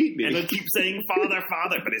they'll defeat me. And he'll keep saying, "Father,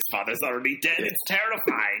 Father," but his father's already dead. It's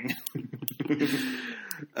terrifying.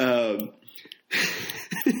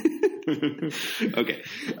 Okay.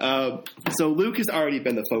 So Luke has already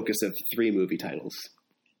been the focus of 3 movie titles.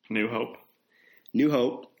 New Hope,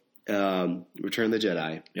 Return of the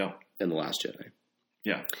Jedi, and The Last Jedi.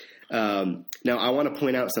 Yeah. Now I want to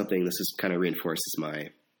point out something. This is kind of reinforces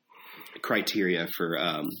my criteria for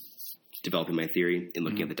developing my theory and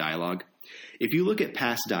looking at the dialogue. If you look at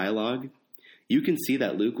past dialogue, you can see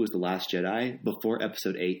that Luke was the Last Jedi before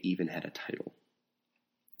Episode 8 even had a title.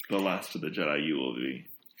 The last of the Jedi you will be.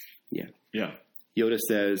 Yeah. Yeah. Yoda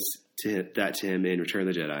says that to him in Return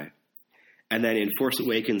of the Jedi. And then in Force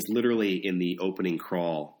Awakens, literally in the opening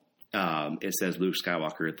crawl, it says Luke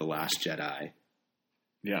Skywalker, the Last Jedi.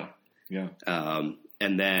 Yeah. Yeah.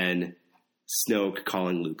 And then Snoke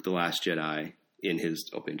calling Luke the Last Jedi in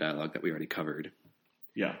his opening dialogue that we already covered.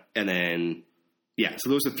 Yeah. And then, so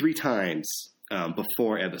those are 3 times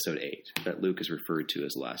before Episode 8 that Luke is referred to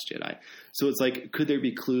as the Last Jedi. So it's like, could there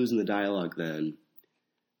be clues in the dialogue then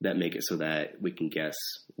that make it so that we can guess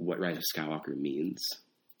what Rise of Skywalker means?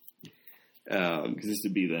 Because this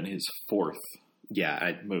would be then his 4th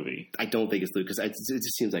movie. I don't think it's Luke because it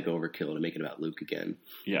just seems like overkill to make it about Luke again.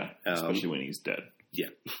 Yeah, especially when he's dead. Yeah.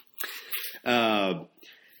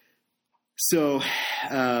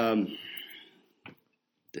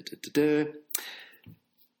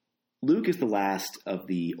 Luke is the last of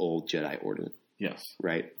the old Jedi Order. Yes.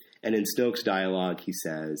 Right? And in Snoke's dialogue, he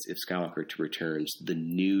says, if Skywalker returns, the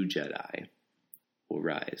new Jedi will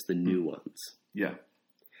rise, the new ones. Yeah.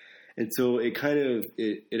 And so it kind of,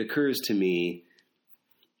 it occurs to me,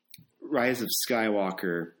 Rise of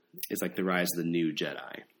Skywalker is like the rise of the new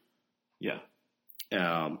Jedi. Yeah.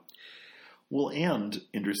 Well, and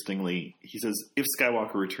interestingly, he says, if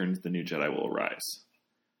Skywalker returns, the new Jedi will arise.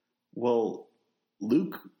 Well,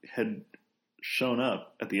 Luke had shown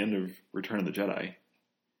up at the end of Return of the Jedi.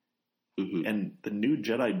 Mm-hmm. And the new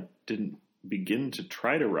Jedi didn't begin to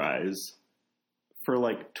try to rise for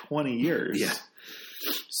like 20 years. Yeah.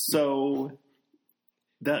 So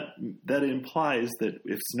that implies that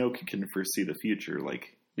if Snoke can foresee the future,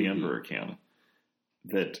 like the Emperor can,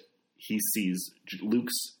 that he sees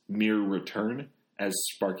Luke's mere return as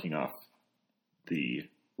sparking off the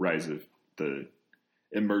rise of the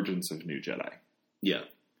emergence of new Jedi. Yeah.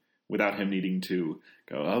 Without him needing to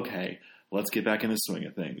go, okay, let's get back in the swing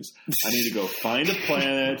of things. I need to go find a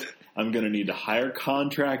planet. I'm going to need to hire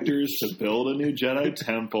contractors to build a new Jedi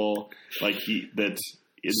temple. Like it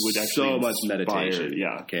would actually so much meditation.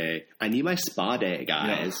 Yeah. Okay. I need my spa day,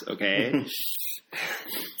 guys. Yeah. Okay.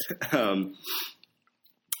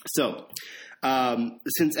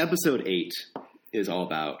 Since episode 8 is all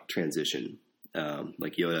about transition,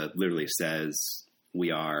 like Yoda literally says,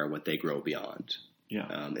 we are what they grow beyond.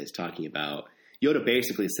 Yeah. It's talking about, Yoda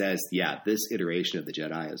basically says, yeah, this iteration of the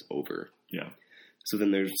Jedi is over. Yeah. So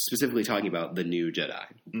then they're specifically talking about the new Jedi.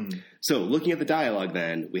 Mm-hmm. So looking at the dialogue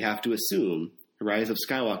then, we have to assume the Rise of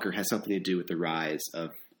Skywalker has something to do with the rise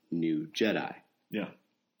of new Jedi. Yeah.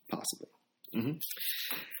 Possibly.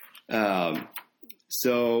 Mm-hmm.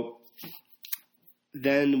 So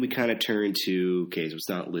then we kind of turn to, okay, so it's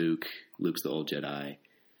not Luke. Luke's the old Jedi.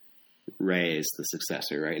 Rey is the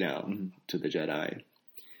successor right now to the Jedi.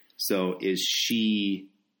 So is she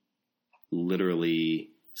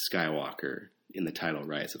literally Skywalker in the title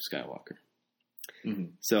Rise of Skywalker?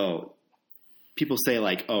 Mm-hmm. So people say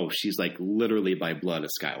like, oh, she's like literally by blood a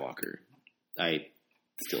Skywalker. I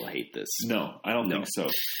still hate this. No, I don't think so.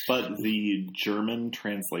 But the German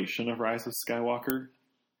translation of Rise of Skywalker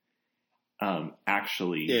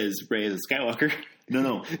actually is Rey as a Skywalker.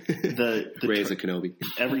 No. The Rey as a Kenobi.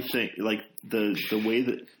 Everything, like the way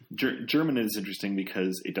that German is interesting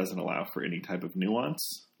because it doesn't allow for any type of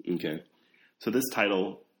nuance. Okay. So this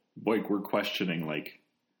title, like we're questioning, like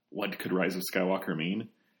what could Rise of Skywalker mean?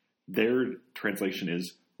 Their translation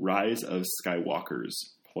is Rise of Skywalkers,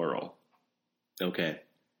 plural. Okay.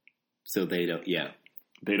 So they don't,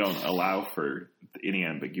 They don't allow for any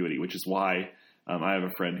ambiguity, which is why I have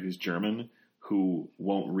a friend who's German who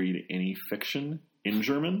won't read any fiction in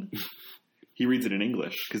German. He reads it in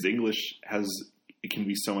English because English it can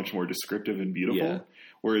be so much more descriptive and beautiful.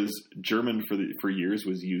 Whereas German for years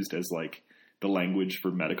was used as like the language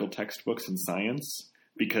for medical textbooks and science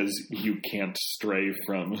because you can't stray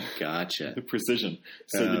from the precision.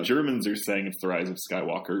 So the Germans are saying it's the Rise of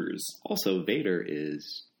Skywalkers. Also, Vader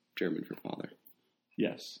is German for father.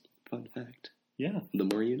 Yes. Fun fact. Yeah. The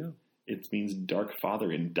more you know. It means dark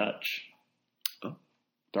father in Dutch. Oh.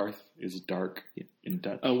 Darth is dark in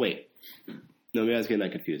Dutch. Oh, wait. No, maybe I was getting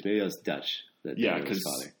that confused. Maybe it was Dutch. Because...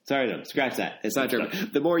 father. Sorry, no. Scratch that. It's not German.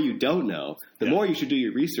 Dutch. The more you don't know, the more you should do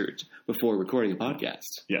your research before recording a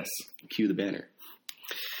podcast. Yes. Cue the banner.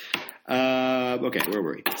 Okay, where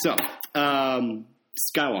were we? So,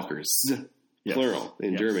 Skywalkers, plural,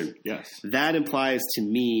 in German. Yes. That implies to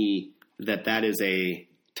me that is a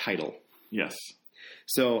title. Yes.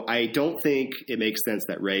 So I don't think it makes sense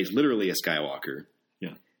that Rey's literally a Skywalker.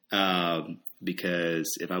 Yeah.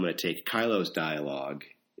 Because if I'm going to take Kylo's dialogue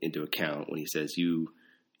into account when he says, you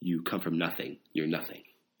come from nothing, you're nothing.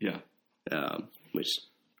 Yeah. Which,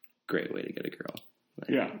 great way to get a girl.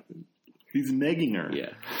 Yeah. He's negging her.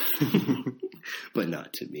 Yeah. But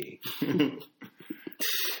not to me.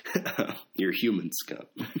 You're human scum.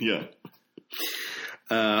 Yeah.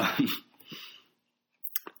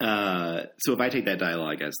 So if I take that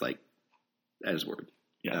dialogue as word,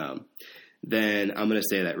 then I'm going to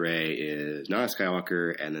say that Rey is not a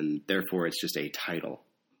Skywalker, and then therefore it's just a title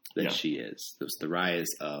that she is. It's the rise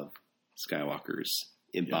of Skywalkers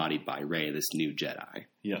embodied by Rey, this new Jedi.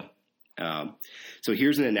 Yeah. So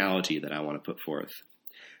here's an analogy that I want to put forth.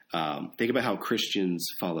 Think about how Christians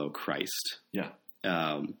follow Christ. Yeah.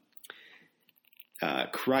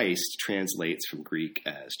 Christ translates from Greek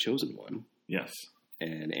as chosen one. Yes.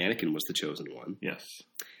 And Anakin was the chosen one. Yes.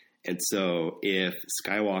 And so if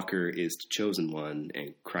Skywalker is the chosen one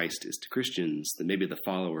and Christ is to Christians, then maybe the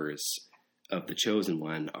followers of the chosen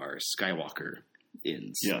one are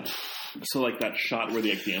Skywalker-ins. Yeah. So like that shot where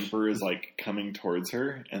the Emperor is like coming towards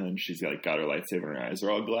her, and then she's like got her lightsaber and her eyes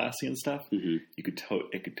are all glassy and stuff. Mm-hmm. It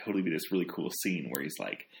could totally be this really cool scene where he's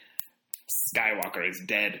like, Skywalker is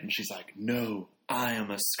dead, and she's like, no, I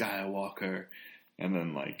am a Skywalker. And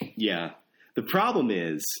then like, yeah. The problem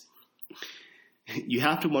is, you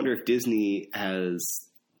have to wonder if Disney has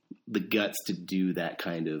the guts to do that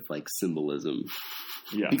kind of like symbolism.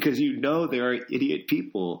 yeah, Because there are idiot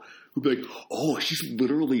people who'd be like, oh, she's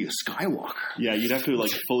literally a Skywalker. yeah, you'd have to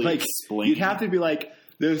like fully explain. You'd have to be like,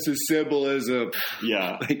 this is symbolism.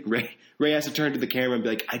 Yeah, Like Ray has to turn to the camera and be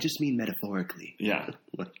like, I just mean metaphorically. yeah.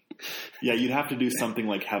 Yeah, you'd have to do something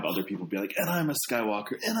like have other people be like, and I'm a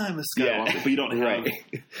Skywalker, and I'm a Skywalker. Yeah. But you don't have Right.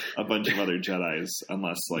 a bunch of other Jedis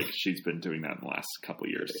unless like she's been doing that in the last couple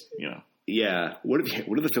of years, you know. Yeah. What if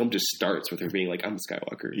the film just starts with her being like, I'm a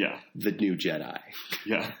Skywalker. Yeah. The new Jedi.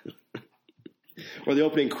 Yeah. Or the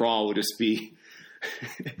opening crawl would just be,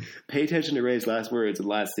 pay attention to Rey's last words and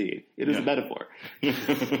last scene. It is a metaphor.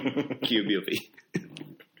 Cue movie.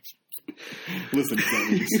 Listen,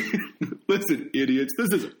 dummies. Listen, idiots.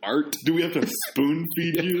 This is art. Do we have to spoon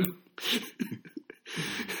feed you?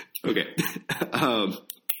 Okay.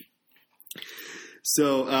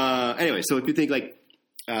 Anyway, so if you think like,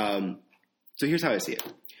 so here's how I see it.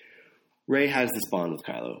 Rey has this bond with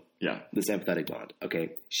Kylo. Yeah. This empathetic bond.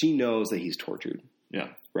 Okay. She knows that he's tortured. Yeah.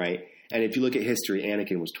 Right. And if you look at history,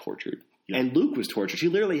 Anakin was tortured. Yeah. And Luke was tortured. She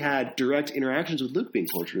literally had direct interactions with Luke being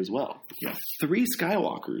tortured as well. Yeah. 3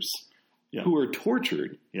 Skywalkers who were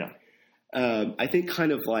tortured. Yeah. I think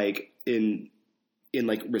kind of like in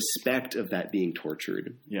like respect of that being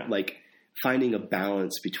tortured. Yeah. Like finding a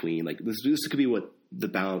balance between like this could be what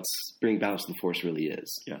bringing balance to the Force really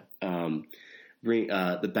is. Yeah. Bring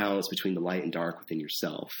the balance between the light and dark within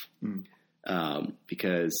yourself. Mm.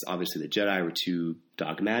 Because obviously the Jedi were too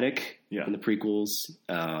dogmatic in the prequels.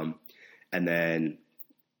 And then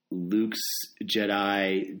Luke's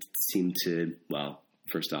Jedi seemed to, well,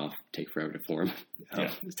 first off, take forever to form.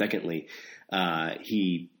 Secondly,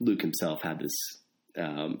 Luke himself had this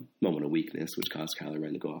moment of weakness, which caused Kylo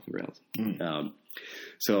Ren to go off the rails.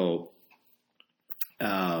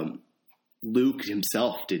 Mm. Luke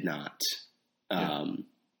himself did not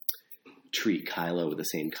treat Kylo with the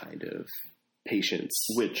same kind of patience.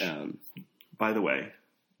 Which, by the way,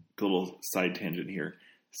 a little side tangent here.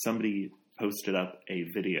 Somebody posted up a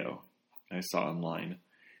video I saw online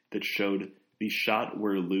that showed the shot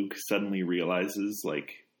where Luke suddenly realizes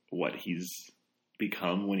like what he's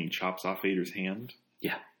become when he chops off Vader's hand.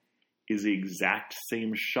 Yeah. Is the exact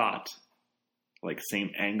same shot, like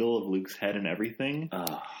same angle of Luke's head and everything,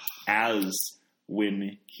 as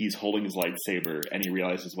when he's holding his lightsaber and he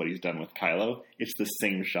realizes what he's done with Kylo. It's the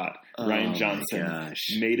same shot. Rian Johnson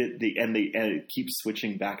made it, and it keeps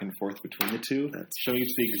switching back and forth between the two, showing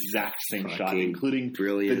it's the exact same shot, including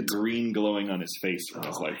the green glowing on his face from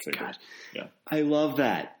his lightsaber. God. Yeah, I love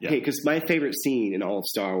that. Yeah. Hey, because my favorite scene in all of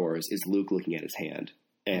Star Wars is Luke looking at his hand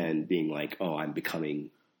and being like, "Oh, I'm becoming."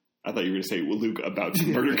 I thought you were going to say, well, Luke about to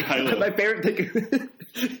murder Kylo. My favorite thing.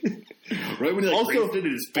 Right when he raised it,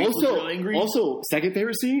 his face was real angry. Also, second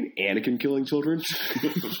favorite scene, Anakin killing children.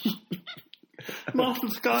 Master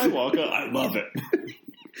Skywalker, I love it.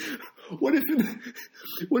 What if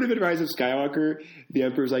in Rise of Skywalker, the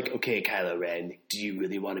Emperor's like, okay, Kylo Ren, do you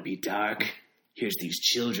really want to be dark? Here's these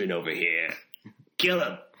children over here. Kill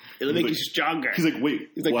them. It'll make you stronger. He's like,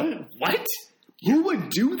 wait, he's like, what? Who would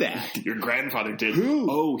do that? Your grandfather did. Who?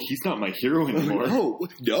 Oh, he's not my hero anymore.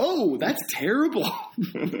 No, that's terrible.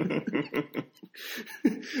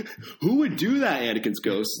 Who would do that? Anakin's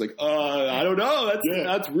ghost is like, I don't know.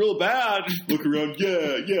 That's real bad. Look around.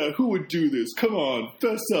 Yeah. Who would do this? Come on,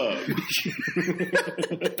 fess up.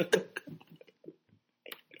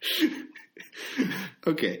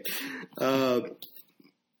 Okay.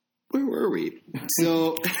 Where were we?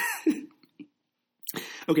 So,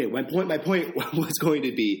 okay, my point was going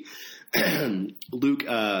to be Luke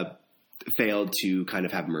failed to kind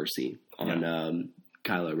of have mercy on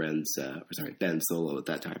Kylo Ren's, Ben Solo at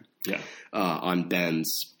that time. Yeah. On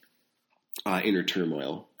Ben's inner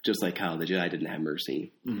turmoil, just like how the Jedi didn't have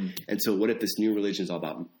mercy. Mm-hmm. And so what if this new religion is all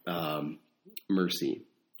about mercy?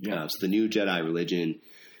 Yeah. So the new Jedi religion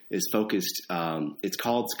is focused, it's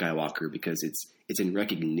called Skywalker because it's in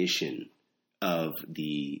recognition of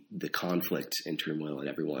the conflict and turmoil in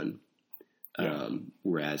everyone.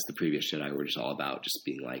 Whereas the previous Jedi were just all about just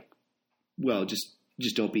being like, well, just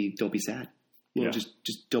don't be sad. Just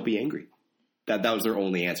don't be angry. That was their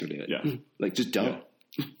only answer to it. Yeah. Like, just don't.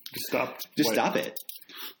 Yeah. Stop it.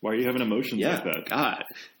 Why are you having emotions like that? God.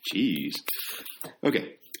 Jeez.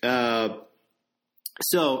 Okay.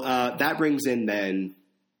 So that brings in then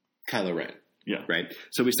Kylo Ren. Yeah. Right?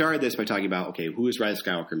 So we started this by talking about, okay, who does Rise of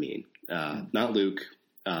Skywalker mean? Not Luke.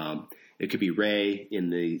 It could be Rey in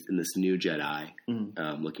this new Jedi,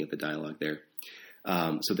 looking at the dialogue there.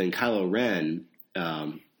 So then Kylo Ren,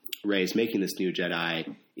 Rey is making this new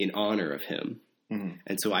Jedi in honor of him. Mm-hmm.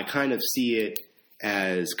 And so I kind of see it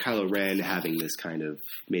as Kylo Ren having this kind of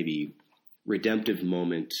maybe redemptive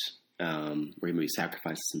moment where he maybe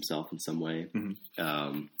sacrifices himself in some way,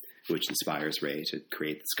 which inspires Rey to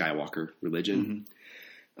create the Skywalker religion.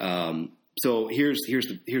 Mm-hmm. So here's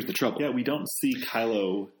the trouble. Yeah, we don't see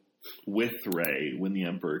Kylo with Rey when the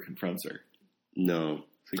Emperor confronts her. No.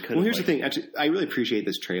 So here's the thing. Actually, I really appreciate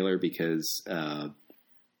this trailer because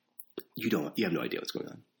you have no idea what's going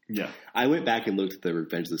on. Yeah. I went back and looked at the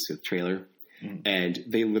Revenge of the Sith trailer, and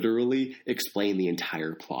they literally explain the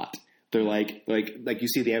entire plot. They're like you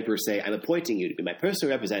see the Emperor say, "I'm appointing you to be my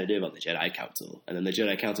personal representative on the Jedi Council," and then the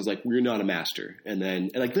Jedi Council's like, "We're not a master," and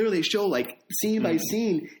literally show like scene by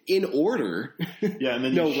scene in order. Yeah, and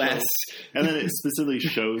then no less. And then it specifically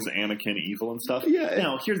shows Anakin evil and stuff. Yeah.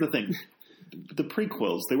 Now here's the thing. The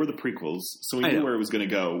prequels, they were the prequels, so we knew where it was going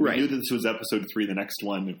to go. We knew that this was episode 3. The next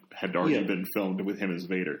one had already been filmed with him as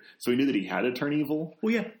Vader. So we knew that he had to turn evil.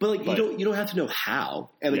 Well, yeah, but you don't have to know how.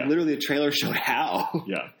 And literally the trailer showed how.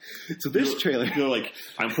 Yeah. So this trailer... They're like,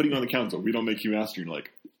 I'm putting you on the council. We don't make you master. And you're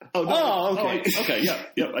like, okay. Okay,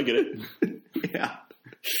 yeah, I get it. Yeah.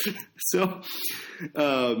 So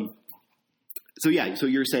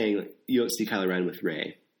you're saying you don't see Kylo Ren with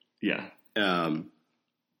Rey. Yeah.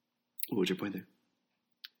 What was your point there?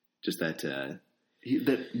 Just that... that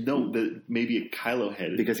maybe Kylo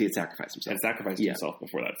had... Because he had sacrificed himself. Had sacrificed himself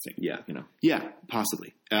before that scene. Yeah. You know? Yeah,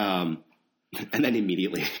 possibly. And then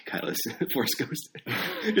immediately Kylo's Force Ghost.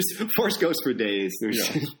 Just Force Ghost for days.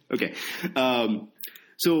 Okay.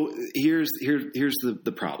 So here's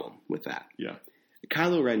the problem with that. Yeah.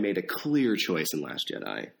 Kylo Ren made a clear choice in Last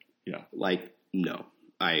Jedi. Yeah. Like, no.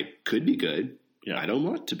 I could be good. Yeah. I don't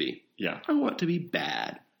want to be. Yeah. I want to be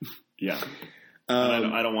bad. Yeah.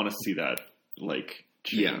 I don't want to see that,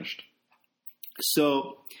 changed. Yeah.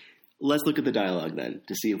 So let's look at the dialogue then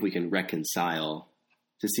to see if we can reconcile,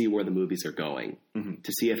 to see where the movies are going,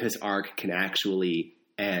 to see if his arc can actually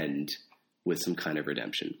end with some kind of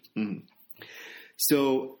redemption. Mm-hmm.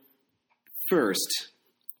 So first,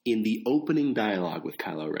 in the opening dialogue with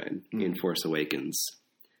Kylo Ren in Force Awakens,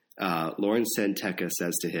 Lauren Senteca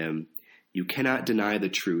says to him, "You cannot deny the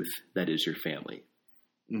truth that is your family."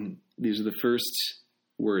 Mm-hmm. These are the first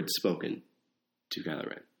words spoken to Kylo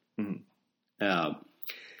Ren. Mm-hmm.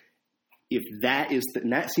 If that is,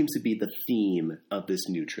 and that seems to be the theme of this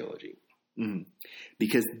new trilogy,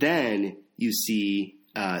 because then you see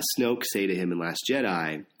Snoke say to him in Last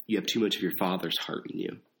Jedi, "You have too much of your father's heart in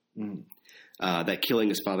you." Mm-hmm. That killing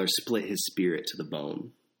his father split his spirit to the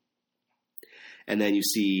bone. And then you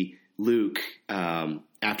see Luke,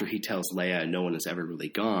 after he tells Leia no one has ever really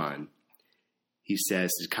gone, he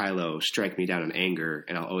says to Kylo, "Strike me down in anger,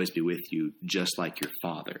 and I'll always be with you, just like your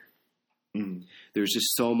father." Mm. There's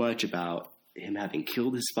just so much about him having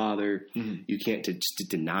killed his father. Mm. You can't just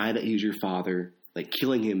deny that he's your father. Like,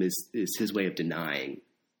 killing him is his way of denying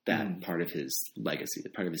that part of his legacy,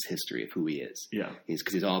 part of his history of who he is. Yeah,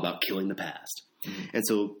 because he's all about killing the past. Mm. And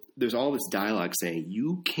so there's all this dialogue saying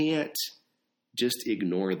you can't just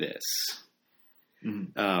ignore this.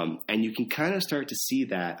 Mm. And you can kind of start to see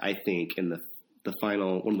that, I think, in one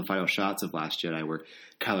of the final shots of Last Jedi, where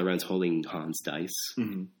Kylo Ren's holding Han's dice,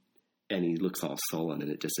 and he looks all sullen,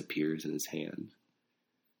 and it disappears in his hand.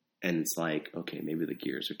 And it's like, okay, maybe the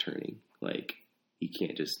gears are turning. Like, he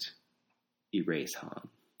can't just erase Han.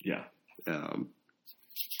 Yeah.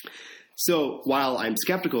 So while I'm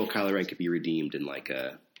skeptical Kylo Ren could be redeemed in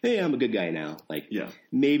hey, I'm a good guy now.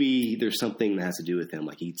 Maybe there's something that has to do with him.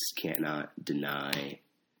 Like, he just cannot deny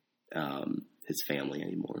his family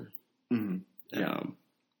anymore. Mm-hmm. Yeah.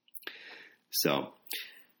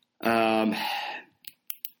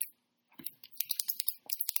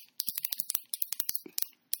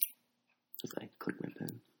 As I click my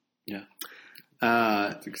pen. Yeah.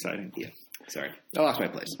 It's exciting. Yeah. Sorry. I lost my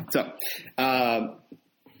place. So,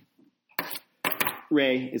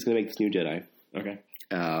 Rey is going to make this new Jedi. Okay.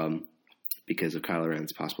 Because of Kylo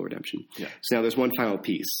Ren's possible redemption. Yeah. So now there's one final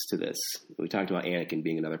piece to this. We talked about Anakin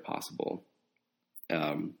being another possible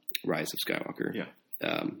Rise of Skywalker. Yeah.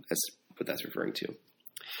 That's what that's referring to.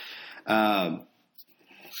 Yeah,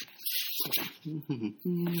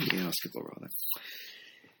 I'll skip over all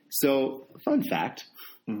So, fun fact,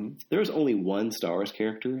 there's only one Star Wars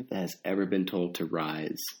character that has ever been told to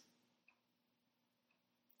rise.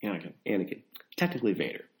 Anakin. Technically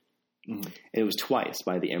Vader. And it was twice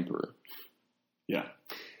by the Emperor. Yeah.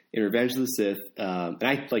 In Revenge of the Sith, and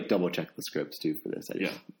I like double checked the scripts too for this. I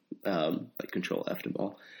just like Control F them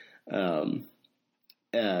all.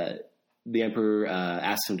 The Emperor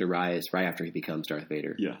asks him to rise right after he becomes Darth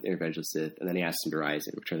Vader in Revenge of the Sith, and then he asks him to rise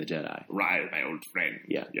in Return of the Jedi. Rise, my old friend.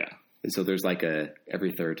 Yeah. Yeah. And so there's like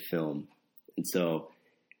every third film. And so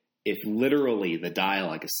if literally the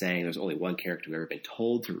dialogue is saying there's only one character who's ever been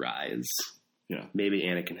told to rise, maybe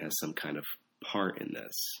Anakin has some kind of part in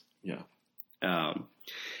this. Yeah.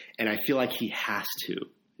 And I feel like he has to.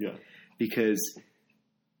 Yeah. Because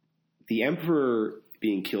the Emperor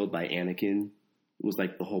being killed by Anakin was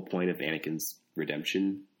like the whole point of Anakin's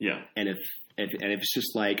redemption. Yeah. And if it's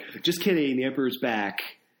just like, just kidding, the Emperor's back.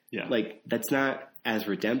 Yeah. Like, that's not as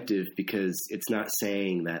redemptive because it's not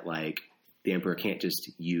saying that, like, the Emperor can't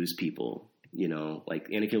just use people, you know? Like,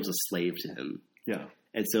 Anakin was a slave to him. Yeah.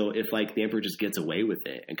 And so if, like, the Emperor just gets away with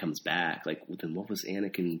it and comes back, like, well, then what was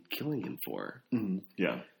Anakin killing him for? Mm-hmm.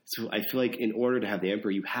 Yeah. So I feel like in order to have the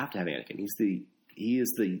Emperor, you have to have Anakin. He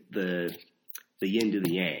is the yin to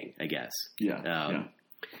the yang, I guess. Yeah.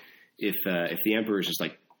 If the Emperor is just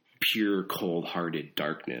like pure cold-hearted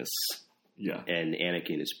darkness, and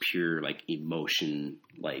Anakin is pure like emotion,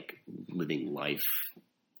 like living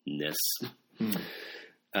life-ness,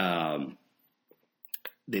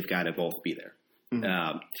 they've got to both be there.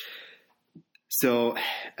 Mm-hmm. So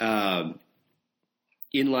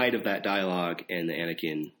in light of that dialogue and the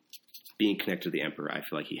Anakin being connected to the Emperor, I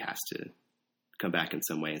feel like he has to come back in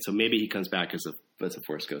some way. And so maybe he comes back as a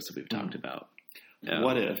Force ghost that we've talked about.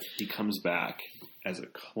 What if he comes back as a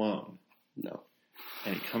clone? No.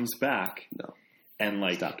 And he comes back. No. And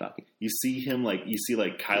like, stop talking. You see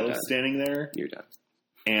Kylo standing there. You're done.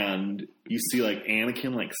 And you see like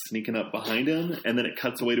Anakin like sneaking up behind him, and then it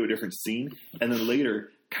cuts away to a different scene. And then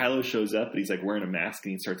later, Kylo shows up, and he's like wearing a mask,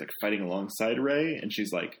 and he starts like fighting alongside Rey, and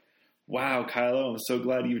she's like, "Wow, Kylo, I'm so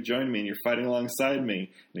glad you've joined me, and you're fighting alongside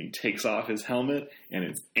me." And he takes off his helmet, and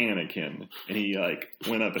it's Anakin, and he like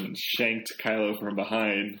went up and shanked Kylo from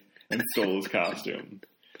behind and stole his costume.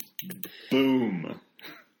 Boom.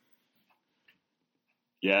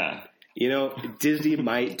 Yeah. You know, Disney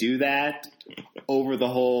might do that over the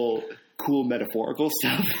whole cool metaphorical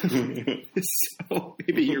stuff. So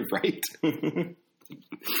maybe you're right.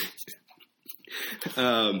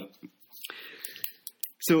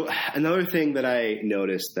 So another thing that I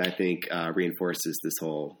noticed that I think reinforces this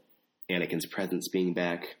whole Anakin's presence being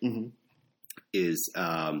back is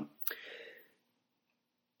Anakin's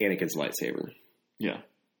lightsaber. Yeah.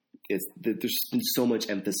 There's been so much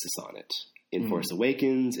emphasis on it in Force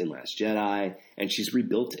Awakens, in Last Jedi, and she's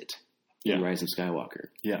rebuilt it in Rise of Skywalker.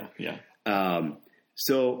 Yeah, yeah.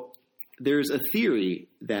 So there's a theory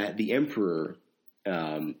that the Emperor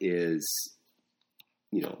is,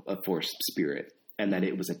 you know, a Force spirit, and that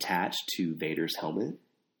it was attached to Vader's helmet.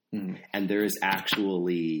 And there is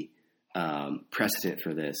actually precedent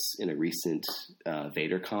for this in a recent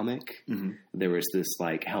Vader comic. There was this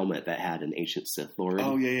like helmet that had an ancient Sith Lord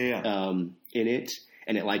in it.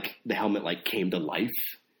 And it like the helmet like came to life,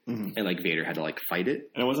 and like Vader had to like fight it.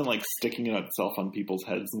 And it wasn't like sticking itself on people's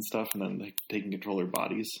heads and stuff, and then like taking control of their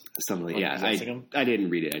bodies. Something like I didn't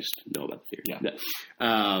read it. I just know about the theory.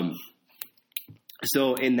 Yeah.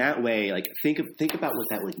 So in that way, like think about what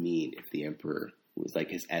that would mean if the Emperor was like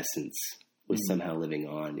his essence was somehow living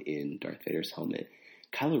on in Darth Vader's helmet.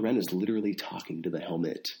 Kylo Ren is literally talking to the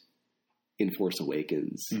helmet in Force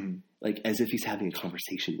Awakens, like as if he's having a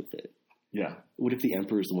conversation with it. Yeah. What if the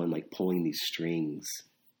Emperor's the one like pulling these strings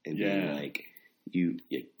and being like, you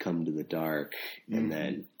come to the dark, and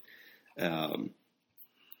then, and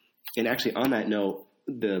actually on that note,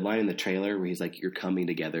 the line in the trailer where he's like, "You're coming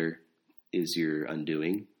together is your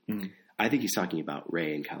undoing." I think he's talking about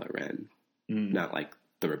Rey and Kylo Ren, not like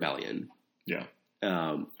the rebellion. Yeah.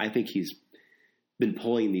 I think he's been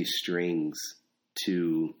pulling these strings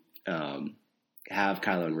to, have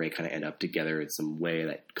Kylo and Rey kind of end up together in some way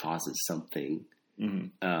that causes something.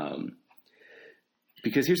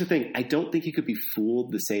 Because here's the thing. I don't think he could be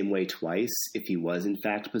fooled the same way twice if he was in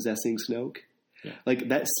fact possessing Snoke. Yeah. Like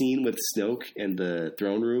that scene with Snoke in the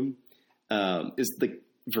throne room is like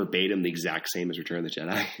verbatim the exact same as Return of the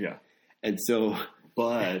Jedi. Yeah. And so...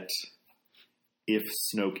 But if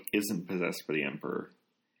Snoke isn't possessed by the Emperor,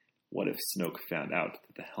 what if Snoke found out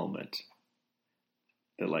that the helmet...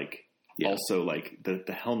 That like... Also, like,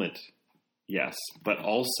 the helmet, yes, but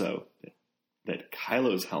also that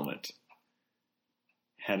Kylo's helmet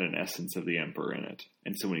had an essence of the Emperor in it.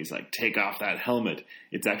 And so when he's like, take off that helmet,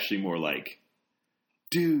 it's actually more like,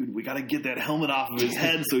 dude, we got to get that helmet off of his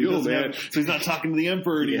head so he's not talking to the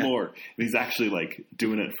Emperor anymore. And he's actually like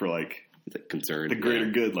doing it for like concerned, the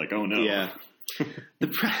greater good. Like, oh no. Yeah.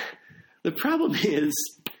 The problem is,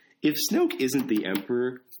 if Snoke isn't the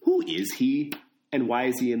Emperor, who is he, and why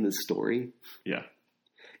is he in this story? Yeah.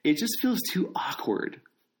 It just feels too awkward,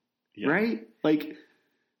 Yeah. right? Like,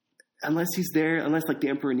 unless he's there, unless like the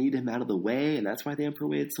Emperor needed him out of the way, and that's why the Emperor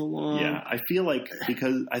waited so long. Yeah, I feel like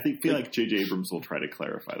J.J. Abrams will try to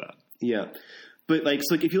clarify that. Yeah. But like,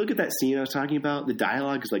 so like, if you look at that scene I was talking about, the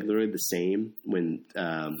dialogue is like literally the same when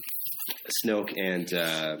Snoke and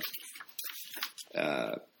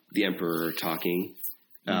the Emperor are talking.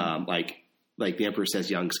 Like the Emperor says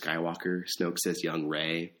young Skywalker, Snoke says young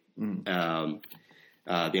Rey. The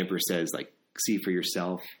Emperor says like, see for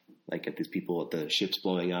yourself, like at these people at the ships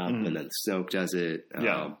blowing up, and then Snoke does it.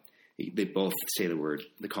 They both say the word,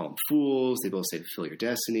 they call them fools. They both say fulfill your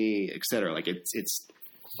destiny, etc. Like it's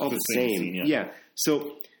all the same. Scene, yeah.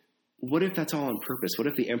 So what if that's all on purpose? What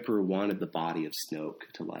if the Emperor wanted the body of Snoke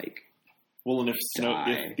to like, well, and if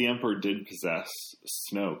the Emperor did possess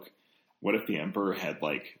Snoke, what if the Emperor had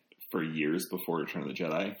like for years before Return of the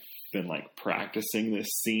Jedi been like practicing this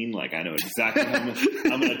scene? Like, I know exactly how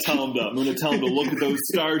I'm going to tell him to look at those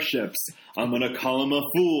starships. I'm going to call him a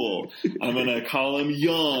fool. I'm going to call him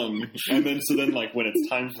young. And then like when it's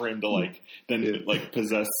time for him to like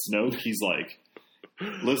possess Snoke, he's like,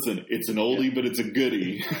 listen, it's an oldie, but it's a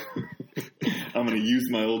goodie. I'm going to use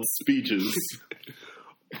my old speeches.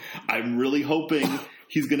 I'm really hoping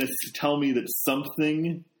he's going to tell me that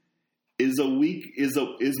something is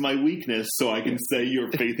my weakness, so I can say your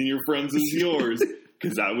faith in your friends is yours,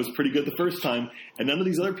 because that was pretty good the first time, and none of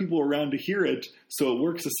these other people are around to hear it, so it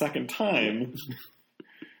works a second time.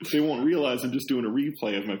 They won't realize I'm just doing a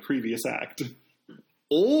replay of my previous act.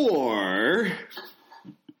 Or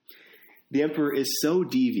the Emperor is so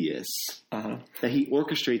devious that he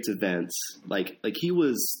orchestrates events like he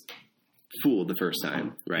was fooled the first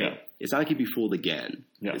time, right? Yeah. It's not like he'd be fooled again.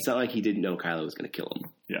 Yeah. It's not like he didn't know Kylo was going to kill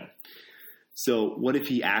him. Yeah. So what if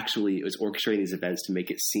he actually was orchestrating these events to make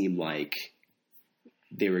it seem like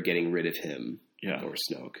they were getting rid of him or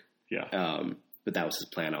Snoke? Yeah. But that was his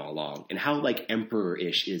plan all along. And how like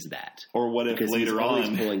Emperor-ish is that? Or what if because later he's always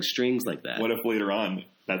on pulling strings like that? What if later on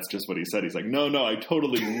that's just what he said? He's like, no, I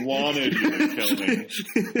totally wanted you to kill me.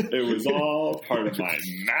 It was all part of my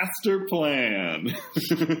master plan.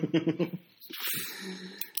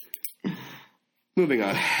 Moving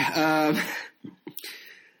on.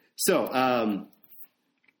 So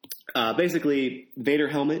basically, Vader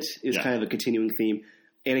helmet is kind of a continuing theme.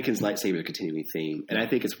 Anakin's lightsaber is a continuing theme. And I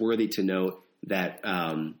think it's worthy to note that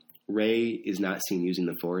Rey is not seen using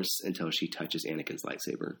the Force until she touches Anakin's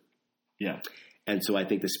lightsaber. Yeah. And so I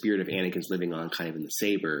think the spirit of Anakin's living on kind of in the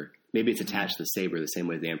saber. Maybe it's attached to the saber the same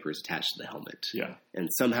way the Emperor is attached to the helmet. Yeah. And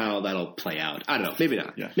somehow that'll play out. I don't know. Maybe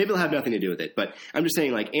not. Yeah. Maybe it'll have nothing to do with it. But I'm just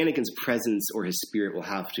saying, like, Anakin's presence or his spirit will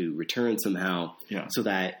have to return somehow so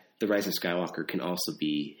that the Rise of Skywalker can also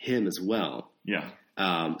be him as well. Yeah.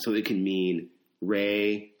 So it can mean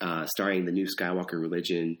Rey starting the new Skywalker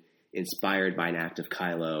religion inspired by an act of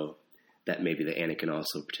Kylo that maybe the Anakin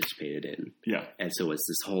also participated in. Yeah. And so it's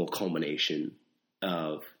this whole culmination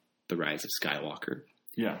of the Rise of Skywalker.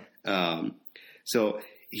 Yeah. So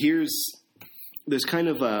there's kind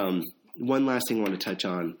of one last thing I want to touch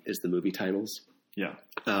on is the movie titles. Yeah.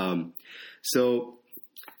 So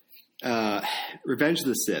Revenge of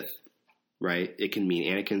the Sith, right? It can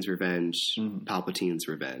mean Anakin's revenge, Palpatine's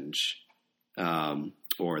revenge,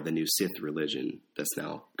 or the new Sith religion that's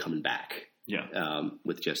now coming back. Yeah.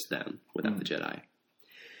 With just them, without the Jedi.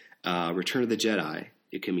 Return of the Jedi.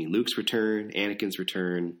 It can mean Luke's return, Anakin's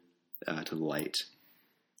return to the light,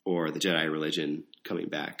 or the Jedi religion coming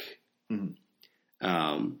back.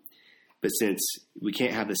 But since we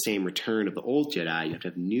can't have the same return of the old Jedi, you have to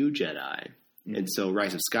have new Jedi. And so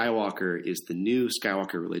Rise of Skywalker is the new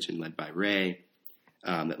Skywalker religion led by Rey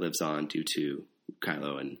that lives on due to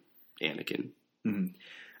Kylo and Anakin.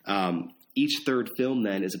 Each third film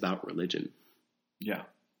then is about religion. Yeah.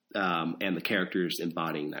 And the characters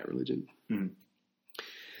embodying that religion.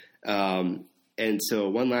 And so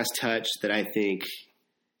one last touch that I think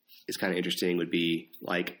is kind of interesting would be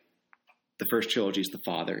like the first trilogy is the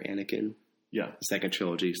father, Anakin. Yeah. The second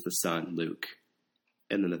trilogy is the son, Luke.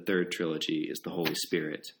 And then the third trilogy is the Holy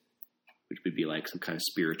Spirit, which would be like some kind of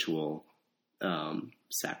spiritual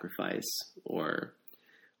sacrifice, or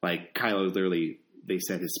like Kylo literally, they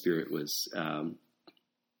said his spirit was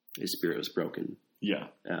broken. Yeah.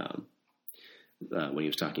 when he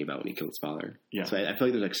was talking about when he killed his father. Yeah. So I feel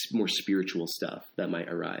like there's like more spiritual stuff that might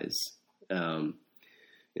arise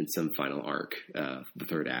in some final arc, the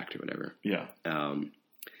third act or whatever. Yeah.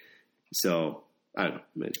 So I don't know.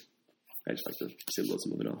 I mean, I just like the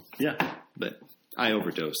symbolism of it all. Yeah. But I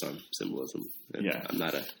overdose on symbolism. Yeah. I'm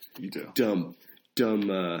not a You do. dumb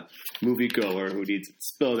moviegoer who needs it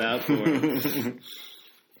spelled out for. Do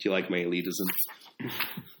you like my elitism?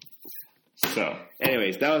 So,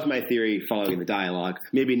 anyways, that was my theory following the dialogue.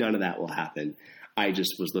 Maybe none of that will happen. I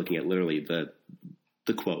just was looking at literally the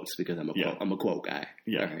quotes because I'm a quote guy.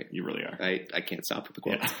 Yeah, all right. You really are. I can't stop with the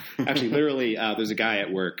quotes. Yeah. Actually, literally, there's a guy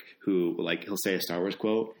at work who he'll say a Star Wars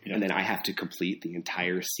quote, and then I have to complete the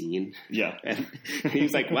entire scene. Yeah. And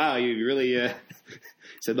he's like, "Wow, you really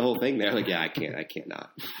said the whole thing there." Like, yeah, I can't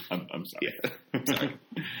not. I'm sorry. Yeah. I'm sorry.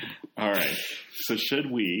 All right. So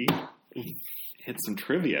should we hit some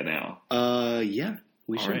trivia now? Yeah,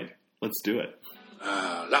 we should. All right. Let's do it.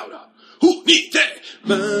 Louder. Who need that?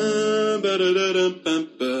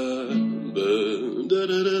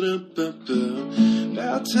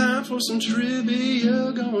 About time for some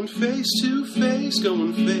trivia. Going face to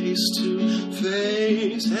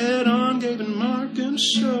face. Head on, Gabe and Mark, and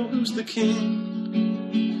show who's the king.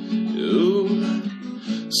 Ooh.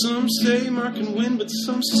 Some say Mark can win, but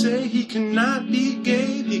some say he cannot be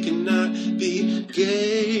Gabe. He cannot be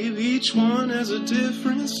Gabe. Each one has a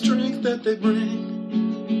different strength that they bring.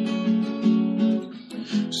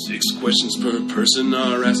 6 questions per person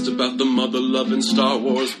are asked about the mother-loving Star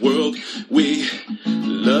Wars world we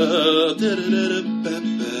love.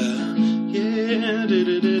 Yeah.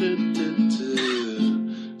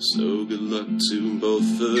 So good luck to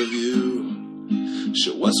both of you.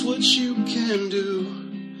 Show us what you can do.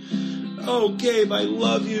 Oh, Gabe, I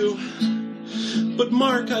love you. But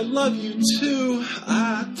Mark, I love you too.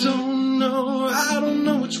 I don't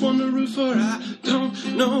know which one to root for. I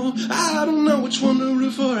don't know which one to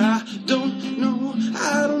root for. I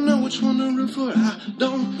don't know which one to root for. I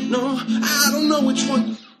don't know which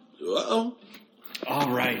one. Uh-oh.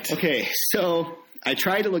 All right. Okay, so I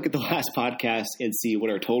tried to look at the last podcast and see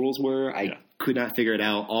what our totals were. I could not figure it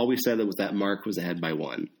out. All we said was that Mark was ahead by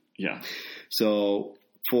 1. Yeah. So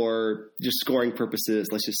for just scoring purposes,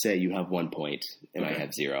 let's just say you have 1 point and I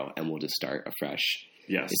have 0, and we'll just start afresh.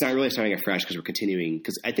 Yes. It's not really starting afresh because we're continuing,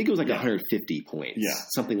 because I think it was like 150 points. Yeah.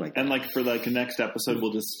 Something like that. And like for like the next episode,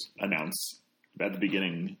 we'll just announce at the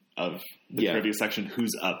beginning of the trivia section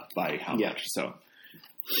who's up by how much. So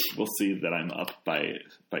we'll see that I'm up by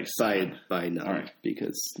 7. By 9. All right.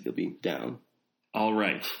 Because you'll be down. All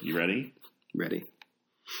right. You ready? Ready.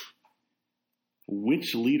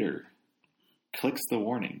 Which leader clicks the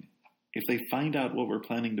warning? If they find out what we're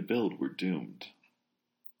planning to build, we're doomed.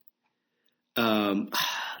 The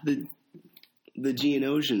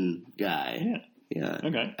Geonosian guy. Yeah.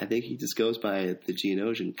 Okay. I think he just goes by the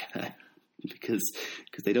Geonosian guy because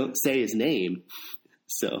they don't say his name.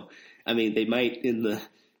 So, I mean, they might in the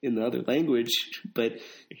other language, but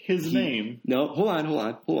his name. No, hold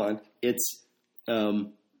on. It's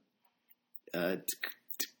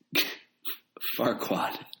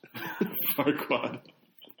Farquaad. Farquaad.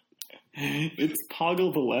 It's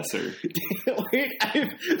Poggle the Lesser. Wait, I've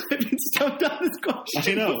been stumped on this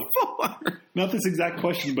question. I know. Before. Not this exact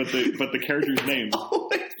question, but the character's name.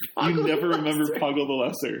 You never remember Poggle the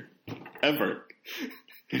Lesser. Ever.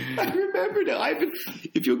 I remember now.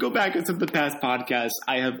 If you'll go back on some of the past podcasts,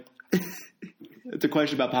 I have... It's a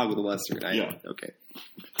question about Poggle the Lesser. Okay.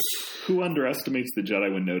 Who underestimates the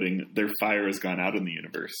Jedi when noting their fire has gone out in the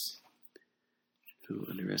universe? Who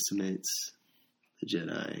underestimates the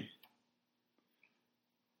Jedi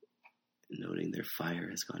noting their fire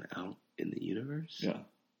has gone out in the universe? Yeah.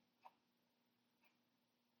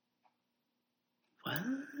 What?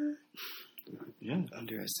 Yeah.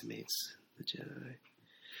 Underestimates the Jedi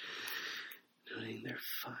noting their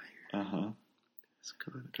fire. Uh-huh. Has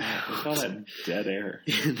gone What's all that dead air?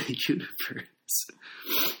 in the universe.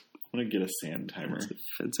 I'm going to get a sand timer. It's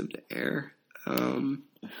offensive to air. I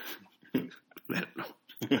don't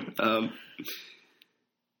know.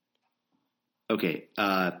 Okay.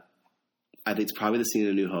 I think it's probably the scene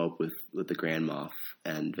in A New Hope with the Grand Moff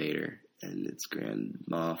and Vader, and it's Grand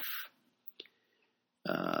Moff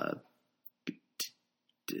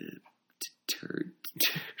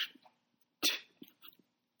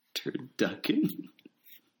Turducken.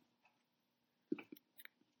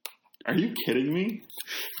 Are you kidding me?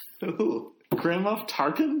 Who? Grand Moff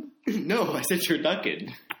Tarkin? No, I said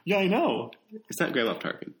Turducken. Yeah, I know. It's not Grand Moff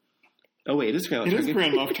Tarkin. Oh wait, it is Grand Moff Tarkin. It is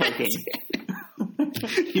Grand Moff Tarkin.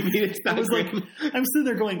 You mean it's not? I was like, I'm sitting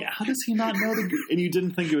there going, how does he not know and you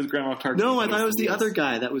didn't think it was Grandma Tarkin? No, I thought it was the other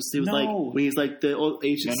guy. It was like when he's like the old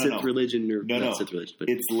ancient Sith religion or not Sith religion, but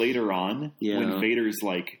it's later on when Vader's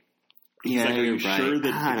like. Yeah, like, are you sure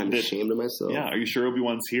that I'm ashamed of myself? Yeah, are you sure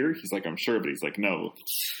Obi-Wan's here? He's like, I'm sure, but he's like, no,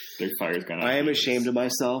 their fire's gone out. I am ashamed of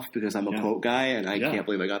myself because I'm a quote guy, and I can't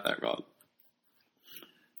believe I got that wrong.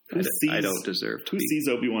 I don't deserve to. Who sees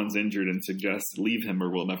Obi-Wan's injured and suggests leave him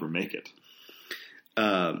or we'll never make it?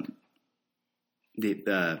 The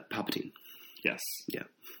Palpatine. Yes. Yeah.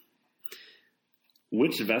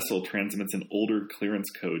 Which vessel transmits an older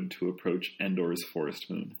clearance code to approach Endor's forest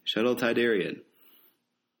moon? Shuttle Tidarian.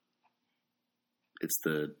 It's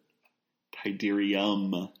the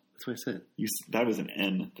Tidarium. That's what I said. That was an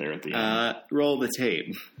N there at the end. Roll the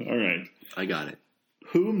tape. All right. I got it.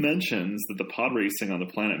 Who mentions that the pod racing on the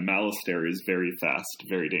planet Malastare is very fast,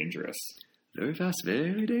 very dangerous? Very fast,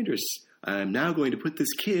 very dangerous. I'm now going to put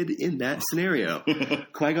this kid in that scenario.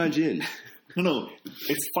 Qui-Gon Jinn. No,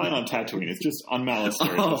 it's fine on Tatooine. It's just on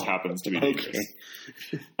Malastare. It just happens to be dangerous.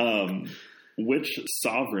 Okay. Which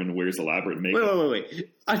sovereign wears elaborate makeup?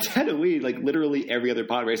 Wait. On Tatooine, like literally every other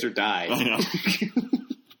pod racer dies. I know.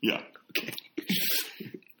 Yeah. Okay.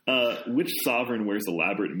 Which sovereign wears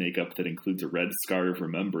elaborate makeup that includes a red scar of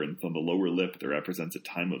remembrance on the lower lip that represents a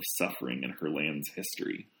time of suffering in her land's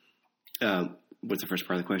history? What's the first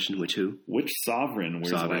part of the question? Which sovereign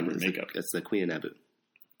wears elaborate makeup? That's the Queen of Naboo.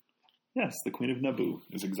 Yes, the Queen of Naboo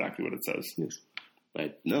is exactly what it says. Yes.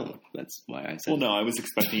 But no, that's why I said. Well, no, I was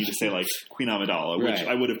expecting you to say like Queen Amidala, which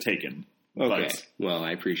I would have taken. Okay. Well,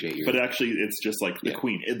 I appreciate you. But actually, it's just like the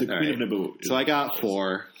Queen. The Queen of Naboo. So I got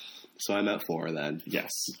 4. So I'm at 4 then. Yes.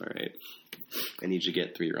 All right. I need you to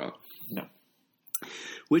get 3 wrong. No.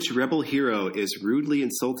 Which rebel hero is rudely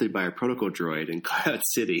insulted by a protocol droid in Cloud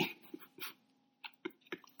City?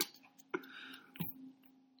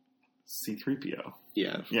 C-3PO.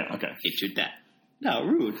 Yeah. Yeah, okay. It's your dad. No,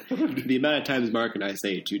 rude. The amount of times Mark and I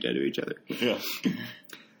say it's your dad to each other. Yeah.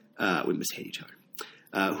 We must hate each other.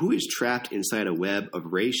 Who is trapped inside a web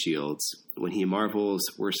of ray shields when he marvels,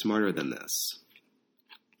 we're smarter than this?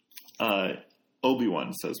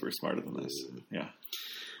 Obi-Wan says we're smarter than this. Yeah.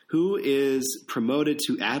 Who is promoted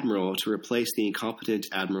to Admiral to replace the incompetent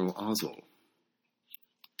Admiral Ozzel?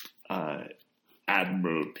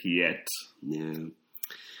 Admiral Piet. Yeah.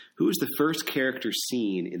 Who is the first character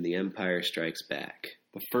seen in The Empire Strikes Back?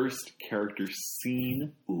 The first character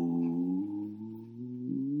seen? Ooh.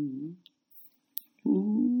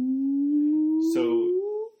 So,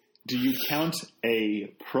 do you count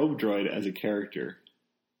a probe droid as a character?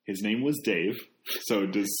 His name was Dave. So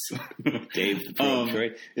does Dave the probe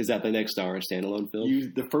droid? Is that the next Star Wars standalone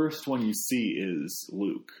film? The first one you see is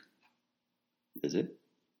Luke. Is it?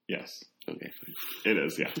 Yes. Okay, fine. It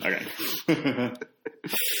is, yeah. Okay.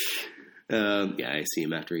 Yeah, I see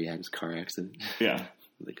him after he had his car accident. Yeah.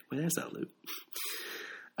 Like, wait, that's not Luke.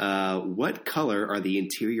 What color are the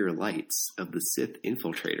interior lights of the Sith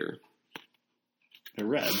infiltrator? They're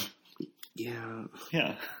red. Yeah.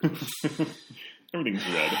 Yeah. Everything's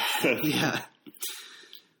red. Yeah.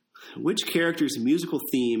 Which character's musical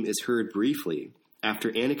theme is heard briefly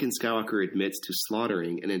after Anakin Skywalker admits to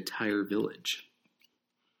slaughtering an entire village?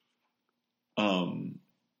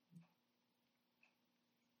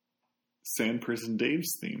 Sandperson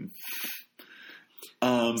Dave's theme.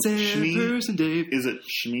 Sandperson Dave. Is it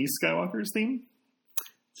Shmi Skywalker's theme?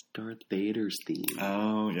 It's Darth Vader's theme.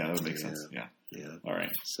 Oh, yeah, that would make sense. Yeah. All right.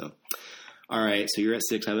 So you're at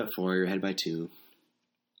 6. I'm at 4. You're ahead by 2.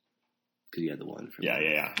 Because you had the 1. Yeah.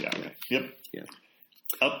 Yep. Yeah.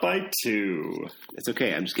 Up by 2. It's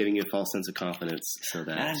okay. I'm just giving you a false sense of confidence so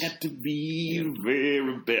that I got to be the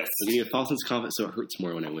very best. I'm giving you a false sense of confidence so it hurts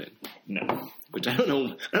more when I win. No. Which I don't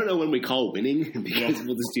know. I don't know when we call winning because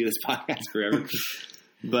we'll just do this podcast forever.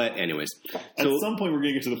 But anyways, at some point we're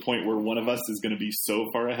going to get to the point where one of us is going to be so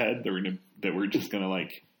far ahead that we're just going to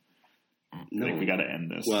like. No, we got to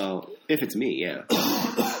end this. Well, if it's me, yeah.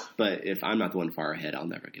 But if I'm not the one far ahead, I'll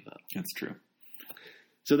never give up. That's true.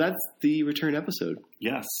 So that's the return episode.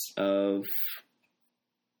 Yes. Of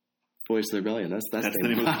Voice of the Rebellion. That's the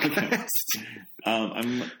name of the podcast.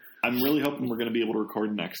 I'm really hoping we're going to be able to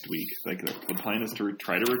record next week. Like the plan is to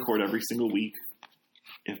try to record every single week,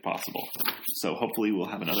 if possible. So hopefully we'll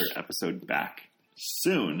have another episode back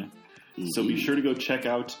soon. Mm-hmm. So be sure to go check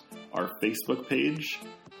out our Facebook page.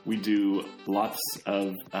 We do lots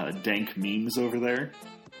of dank memes over there.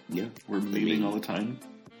 Yeah, we're memeing all the time.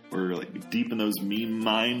 We're like deep in those meme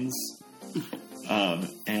mines.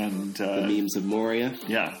 And the memes of Moria.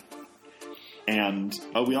 Yeah. And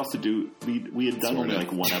we also do we had done only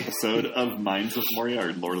like one episode of Minds with Moria,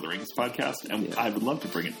 or Lord of the Rings podcast, and I would love to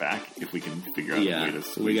bring it back if we can figure out a way to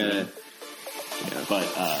squeeze it in. But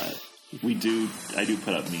I do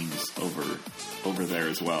put up memes over there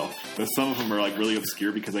as well. But some of them are like really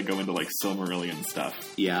obscure because I go into like Silmarillion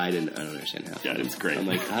stuff. Yeah, I don't understand how. Yeah, it's great. I'm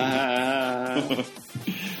like, ah.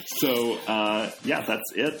 So,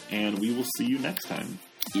 that's it, and we will see you next time.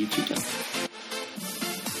 You too.